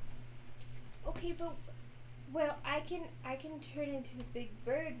 Okay, but well, I can turn into a big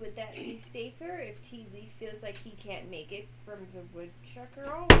bird. Would that be safer if T. Leaf feels like he can't make it from the woodchucker?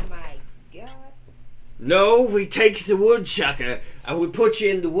 Oh my god. No, we take the woodchucker and we put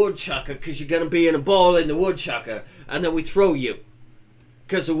you in the woodchucker because you're going to be in a ball in the woodchucker, and then we throw you.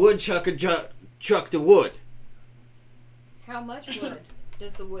 Because the woodchucker chuck the wood. How much wood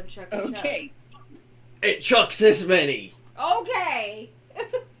does the woodchucker chuck? Okay. It chucks this many. Okay.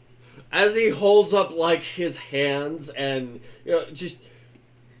 As he holds up like his hands and just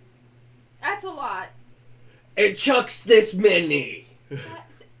That's a lot. it chucks this many.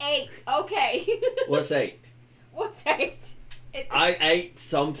 That's 8. Okay. What's 8? What's 8? I ate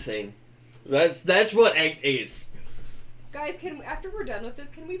something. That's what 8 is. Guys, after we're done with this,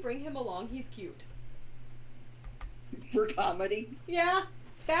 can we bring him along? He's cute. For comedy. Yeah.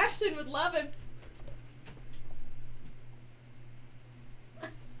 Bastion would love him.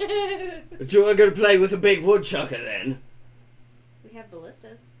 Do I gonna play with a big woodchucker then? We have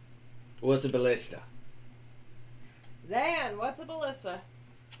ballistas. What's a ballista? Zan, what's a ballista?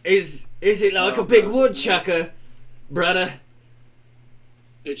 Is it like a big woodchucker, brother?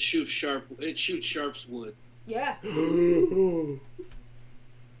 It shoots sharp's wood. Yeah.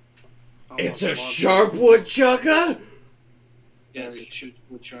 It's a sharp woodchucker? Yes, it shoots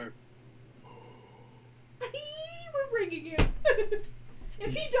wood sharp. We're bringing him.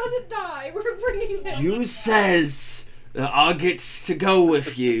 If he doesn't die, we're bringing him. You says that I gets to go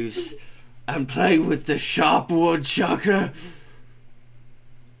with yous and play with the sharp woodchucker.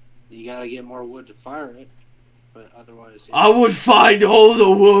 You gotta get more wood to fire it, but otherwise. I would find all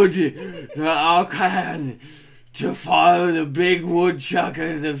the wood that I can to fire the big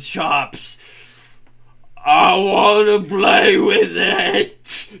woodchucker that sharps. I want to play with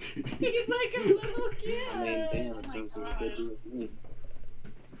it. He's like a little kid. I mean, damn, so it's good to do with me.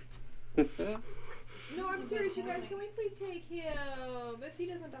 No, I'm serious, you guys. Can we please take him if he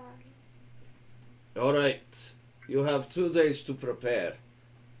doesn't die? Alright, you have 2 days to prepare.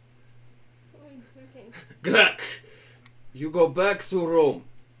 Okay. Greg, you go back to Rome.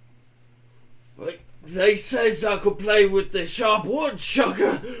 Right? They says I could play with the sharp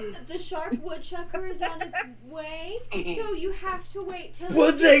woodchucker. The sharp woodchucker is on its way, so you have to wait till.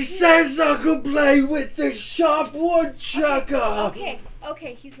 But they says I could play with the sharp woodchucker.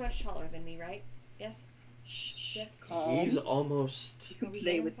 Okay, he's much taller than me, right? Yes? Yes. He's almost... You can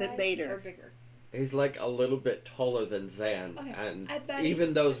play with it later. Or bigger? He's like a little bit taller than Zan. Okay. And Buddy.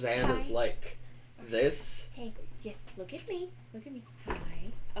 even though Zan is Hi. like this... Hey, yes, look at me. Look at me.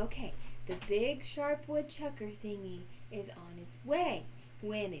 Hi. Okay, the big sharp woodchucker thingy is on its way.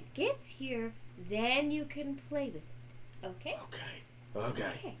 When it gets here, then you can play with it. Okay?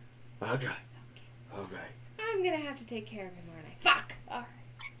 Okay. I'm gonna have to take care of him, aren't I? Fuck! Alright.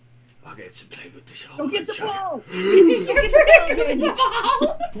 Okay, so play with the sharp Go get the woodchucker. ball! You're bringing the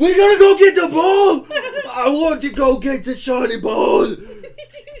ball! We're gonna go get the ball! I want to go get the shiny ball!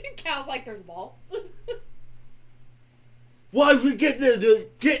 Cal's like, there's a ball. Why we getting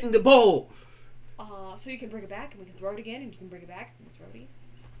the ball? So you can bring it back and we can throw it again and you can bring it back and throw it again.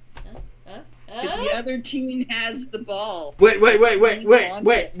 Because the other team has the ball. Wait.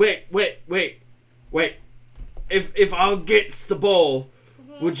 If I gets the ball,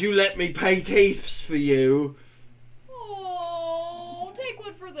 would you let me pay Teefs for you? Oh, take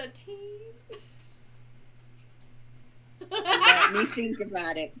one for the team. Let me think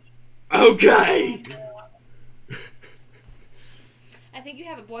about it. Okay. I think you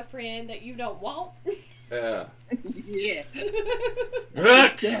have a boyfriend that you don't want. Yeah. Yeah.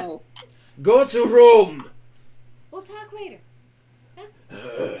 Right. So, Go to room. We'll talk later.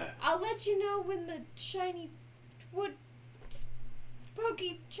 I'll let you know when the shiny wood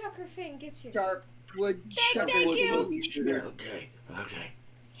pokey chucker thing gets here. sharp wood Thank chucker. you. Okay.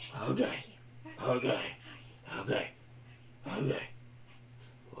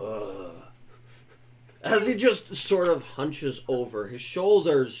 As he just sort of hunches over his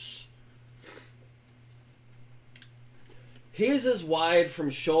shoulders. He is as wide from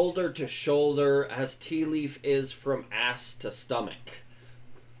shoulder to shoulder as Tea Leaf is from ass to stomach.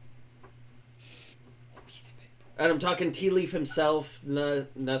 And I'm talking Tea Leaf himself,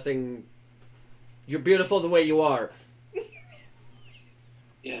 nothing... You're beautiful the way you are.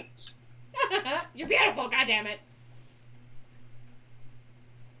 Yes. You're beautiful, goddammit.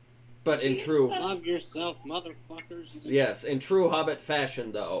 But in true... Love yourself, motherfuckers. Yes, in true Hobbit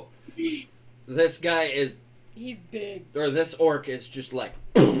fashion, though. This guy is... He's big. Or this orc is just like...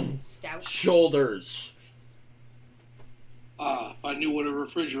 Stout. Shoulders. If I knew what a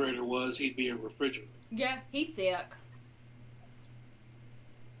refrigerator was, he'd be a refrigerator. Yeah, he thick.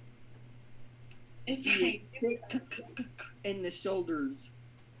 He is thick in the shoulders.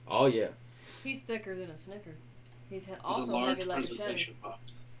 Oh, yeah. He's thicker than a Snicker. He's He's also a large heavy like a Chevy. presentation box.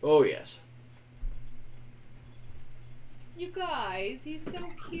 Oh, yes. You guys, he's so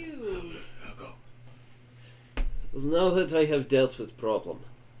cute. Now that I have dealt with problem,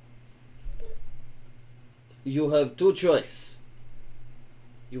 you have two choices.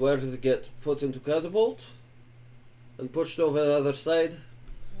 You either get put into catapult and pushed over the other side,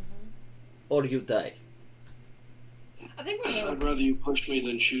 or you die. I think we know. I'd rather you push me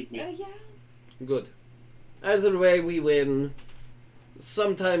than shoot me. Yeah. Good. Either way, we win.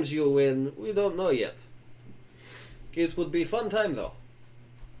 Sometimes you win. We don't know yet. It would be fun time, though.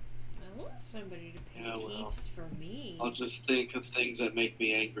 I want somebody to pay Yeah, well, Teefs for me. I'll just think of things that make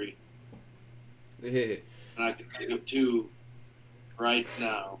me angry. I And I can think of two right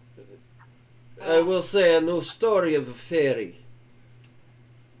now. will say a new story of a fairy.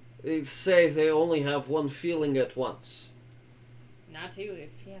 They say they only have one feeling at once. Not two, if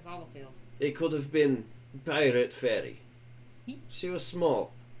he has all the feels. It could have been Pirate Fairy. She was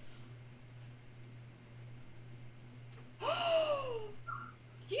small.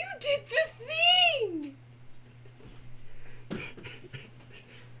 You did the thing!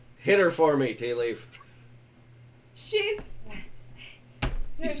 Hit her for me, Tea Leaf. She's...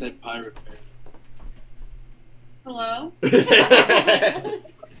 He said pirate bear. Hello?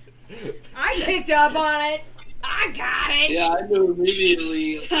 I picked up on it! I got it! Yeah, I knew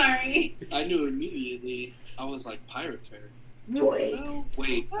immediately. Sorry. I knew immediately. I was like, pirate fairy. Wait. No,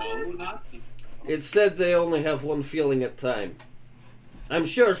 wait, no, not. It said they only have one feeling at a time. I'm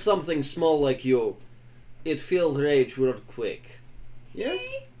sure something small like you, it feels rage real quick. Yes?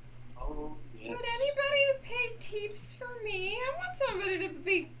 Oh, yes. Would anybody pay Teefs for me? I want somebody to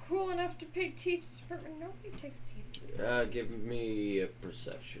be cool enough to pay Teefs for me. Nobody takes Teefs. Give me a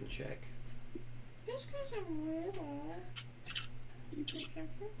perception check. Just because I'm little.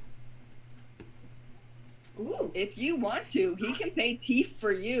 Ooh. If you want to, he can pay teeth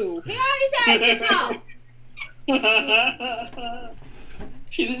for you. He already said it's small.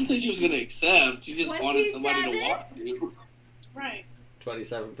 She didn't say she was gonna accept. She just wanted somebody to 27? walk to. Right.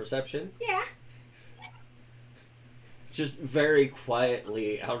 27 perception. Yeah. Just very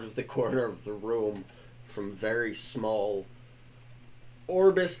quietly out of the corner of the room, from very small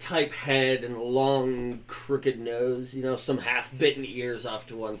Orbis type head and a long crooked nose, you know, some half bitten ears off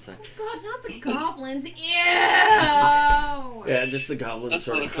to one side. Oh God, not the goblins. Ew! Yeah, just the goblin That's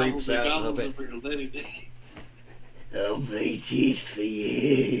sort not of a creeps out a little bit. compliment for anything. I'll pay teeth for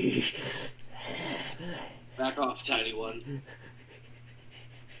you. Back off, tiny one.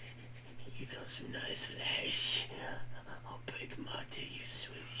 You got some nice flesh. I'll pick my teeth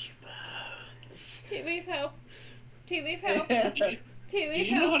with your bones. Tea leaf help. Tea leaf help. Do Tea leaf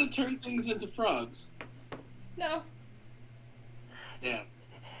you know how help. to turn things into frogs? No. Damn.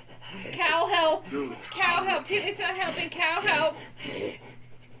 Cow help. Dude. Cow help. Tea leaf's not helping. Cow help.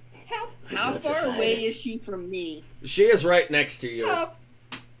 Help. How far away is she from me? She is right next to you. Help.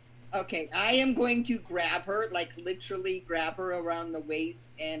 Okay, I am going to grab her, like literally grab her around the waist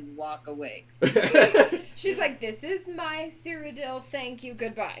and walk away. She's like, this is my Cyrodiil. Thank you.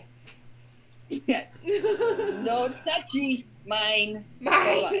 Goodbye. Yes. No touchy. Mine.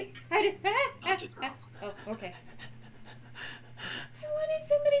 Mine. Bye-bye. Oh, okay. I wanted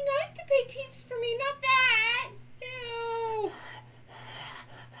somebody nice to pay Teefs for me, not that. Ew.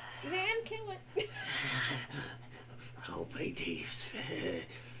 Zan, kill it. I'll pay Teefs.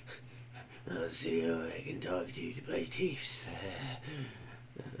 I'll see who I can talk to pay Teefs.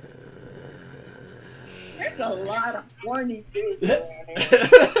 There's a lot of horny dudes around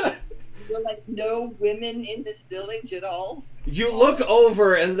here. So, like, no women in this village at all? You look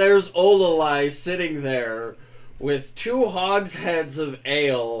over and there's Olalai sitting there with 2 hogsheads of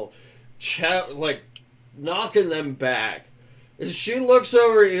ale, like, knocking them back. And she looks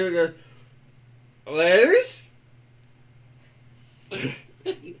over at you and goes, ladies?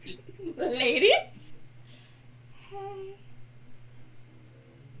 Ladies? Hey.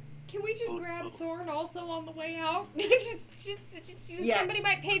 Can we just grab Thorn also on the way out? just Yes, somebody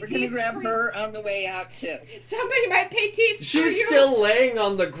might pay we're Teefs gonna grab for her on the way out, too. Somebody might pay Teefs for She's you. still laying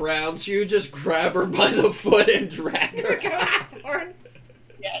on the ground, so you just grab her by the foot and drag her Go out. out, Thorn.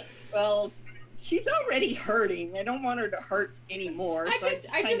 Yes, well, she's already hurting. I don't want her to hurt anymore, I so just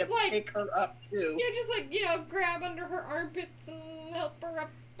I kind of like- pick her up, too. Yeah, just like, grab under her armpits and help her up.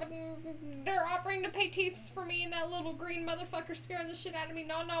 And they're offering to pay Teefs for me, and that little green motherfucker scaring the shit out of me.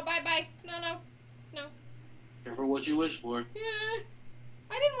 No, bye. No. Careful what you wish for. Yeah.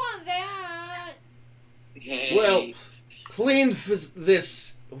 I didn't want that. Hey. Well, clean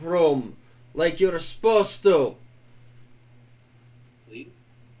this room like you're supposed to. Clean?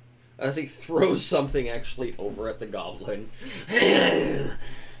 As he throws something actually over at the goblin.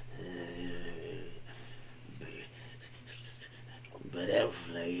 But elf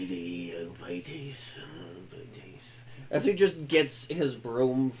lady, oh ladies, as he just gets his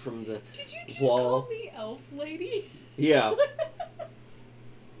broom from the Did you just wall. call me elf lady? Yeah.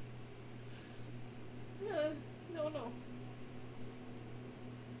 No.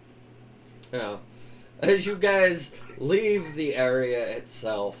 Yeah. As you guys leave the area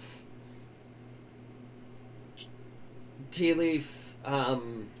itself, Tea Leaf, I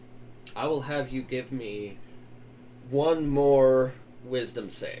will have you give me one more wisdom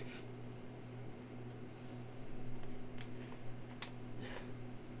save.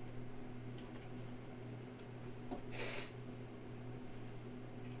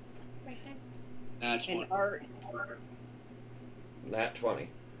 That's And one. our Nat 20.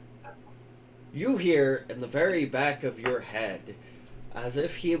 You hear in the very back of your head, as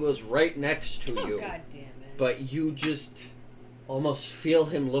if he was right next to you, God damn it. but you just almost feel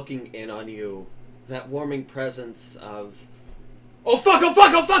him looking in on you. That warming presence of, oh fuck,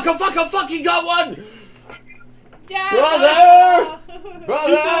 he got one! Dad!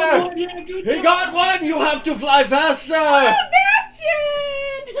 Brother! He got one! You have to fly faster! Oh,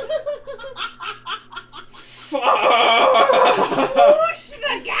 Bastion! Fuck! Push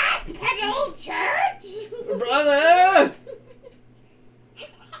the gas pedal, church! Brother!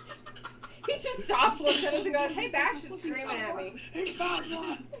 He just stops, looks at us, and goes, "Hey, Bastion's screaming at me." He got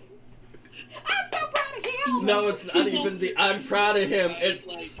one. I'm so proud of him! No, it's not even the I'm proud of him. It's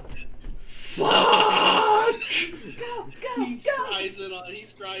like fuck! Go! he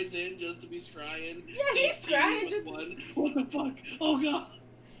scries in just to be scrying. Yeah, he's scrying just to- one. What the fuck? Oh god.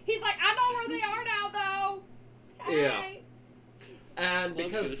 He's like, I know where they are now, though! Yeah. Hey. And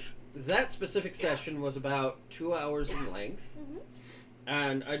because that specific session was about 2 hours in length, Mhm.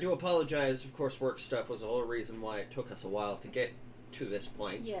 and I do apologize, of course, work stuff was the whole reason why it took us a while to get to this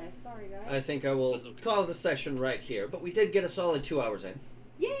point. Yes, sorry, guys. I think I will That's okay. call the session right here, but we did get a solid 2 hours in.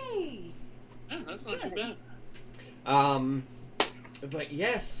 Yay! Yeah, that's not too bad. But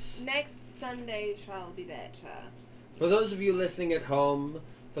yes, Next Sunday shall be better. for those of you listening at home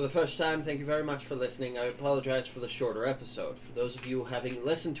for the first time, thank you very much for listening. I apologize for the shorter episode. For those of you having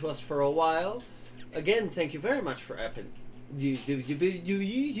listened to us for a while, again, thank you very much for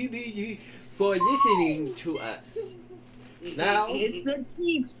listening to us. Now, It's the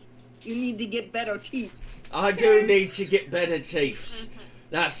Teefs. You need to get better Teefs. I do need to get better Teefs.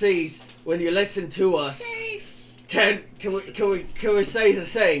 Now, sees when you listen to us, Teefs! can we say the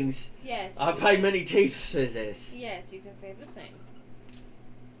things? Yes. I pay many Teefs for this. Yes, you can say the thing.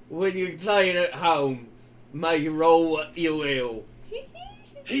 When you're playing at home, may you roll what you will.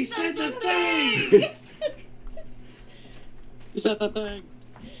 He said the thing! Is that the thing?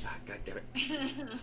 Ah, God damn it.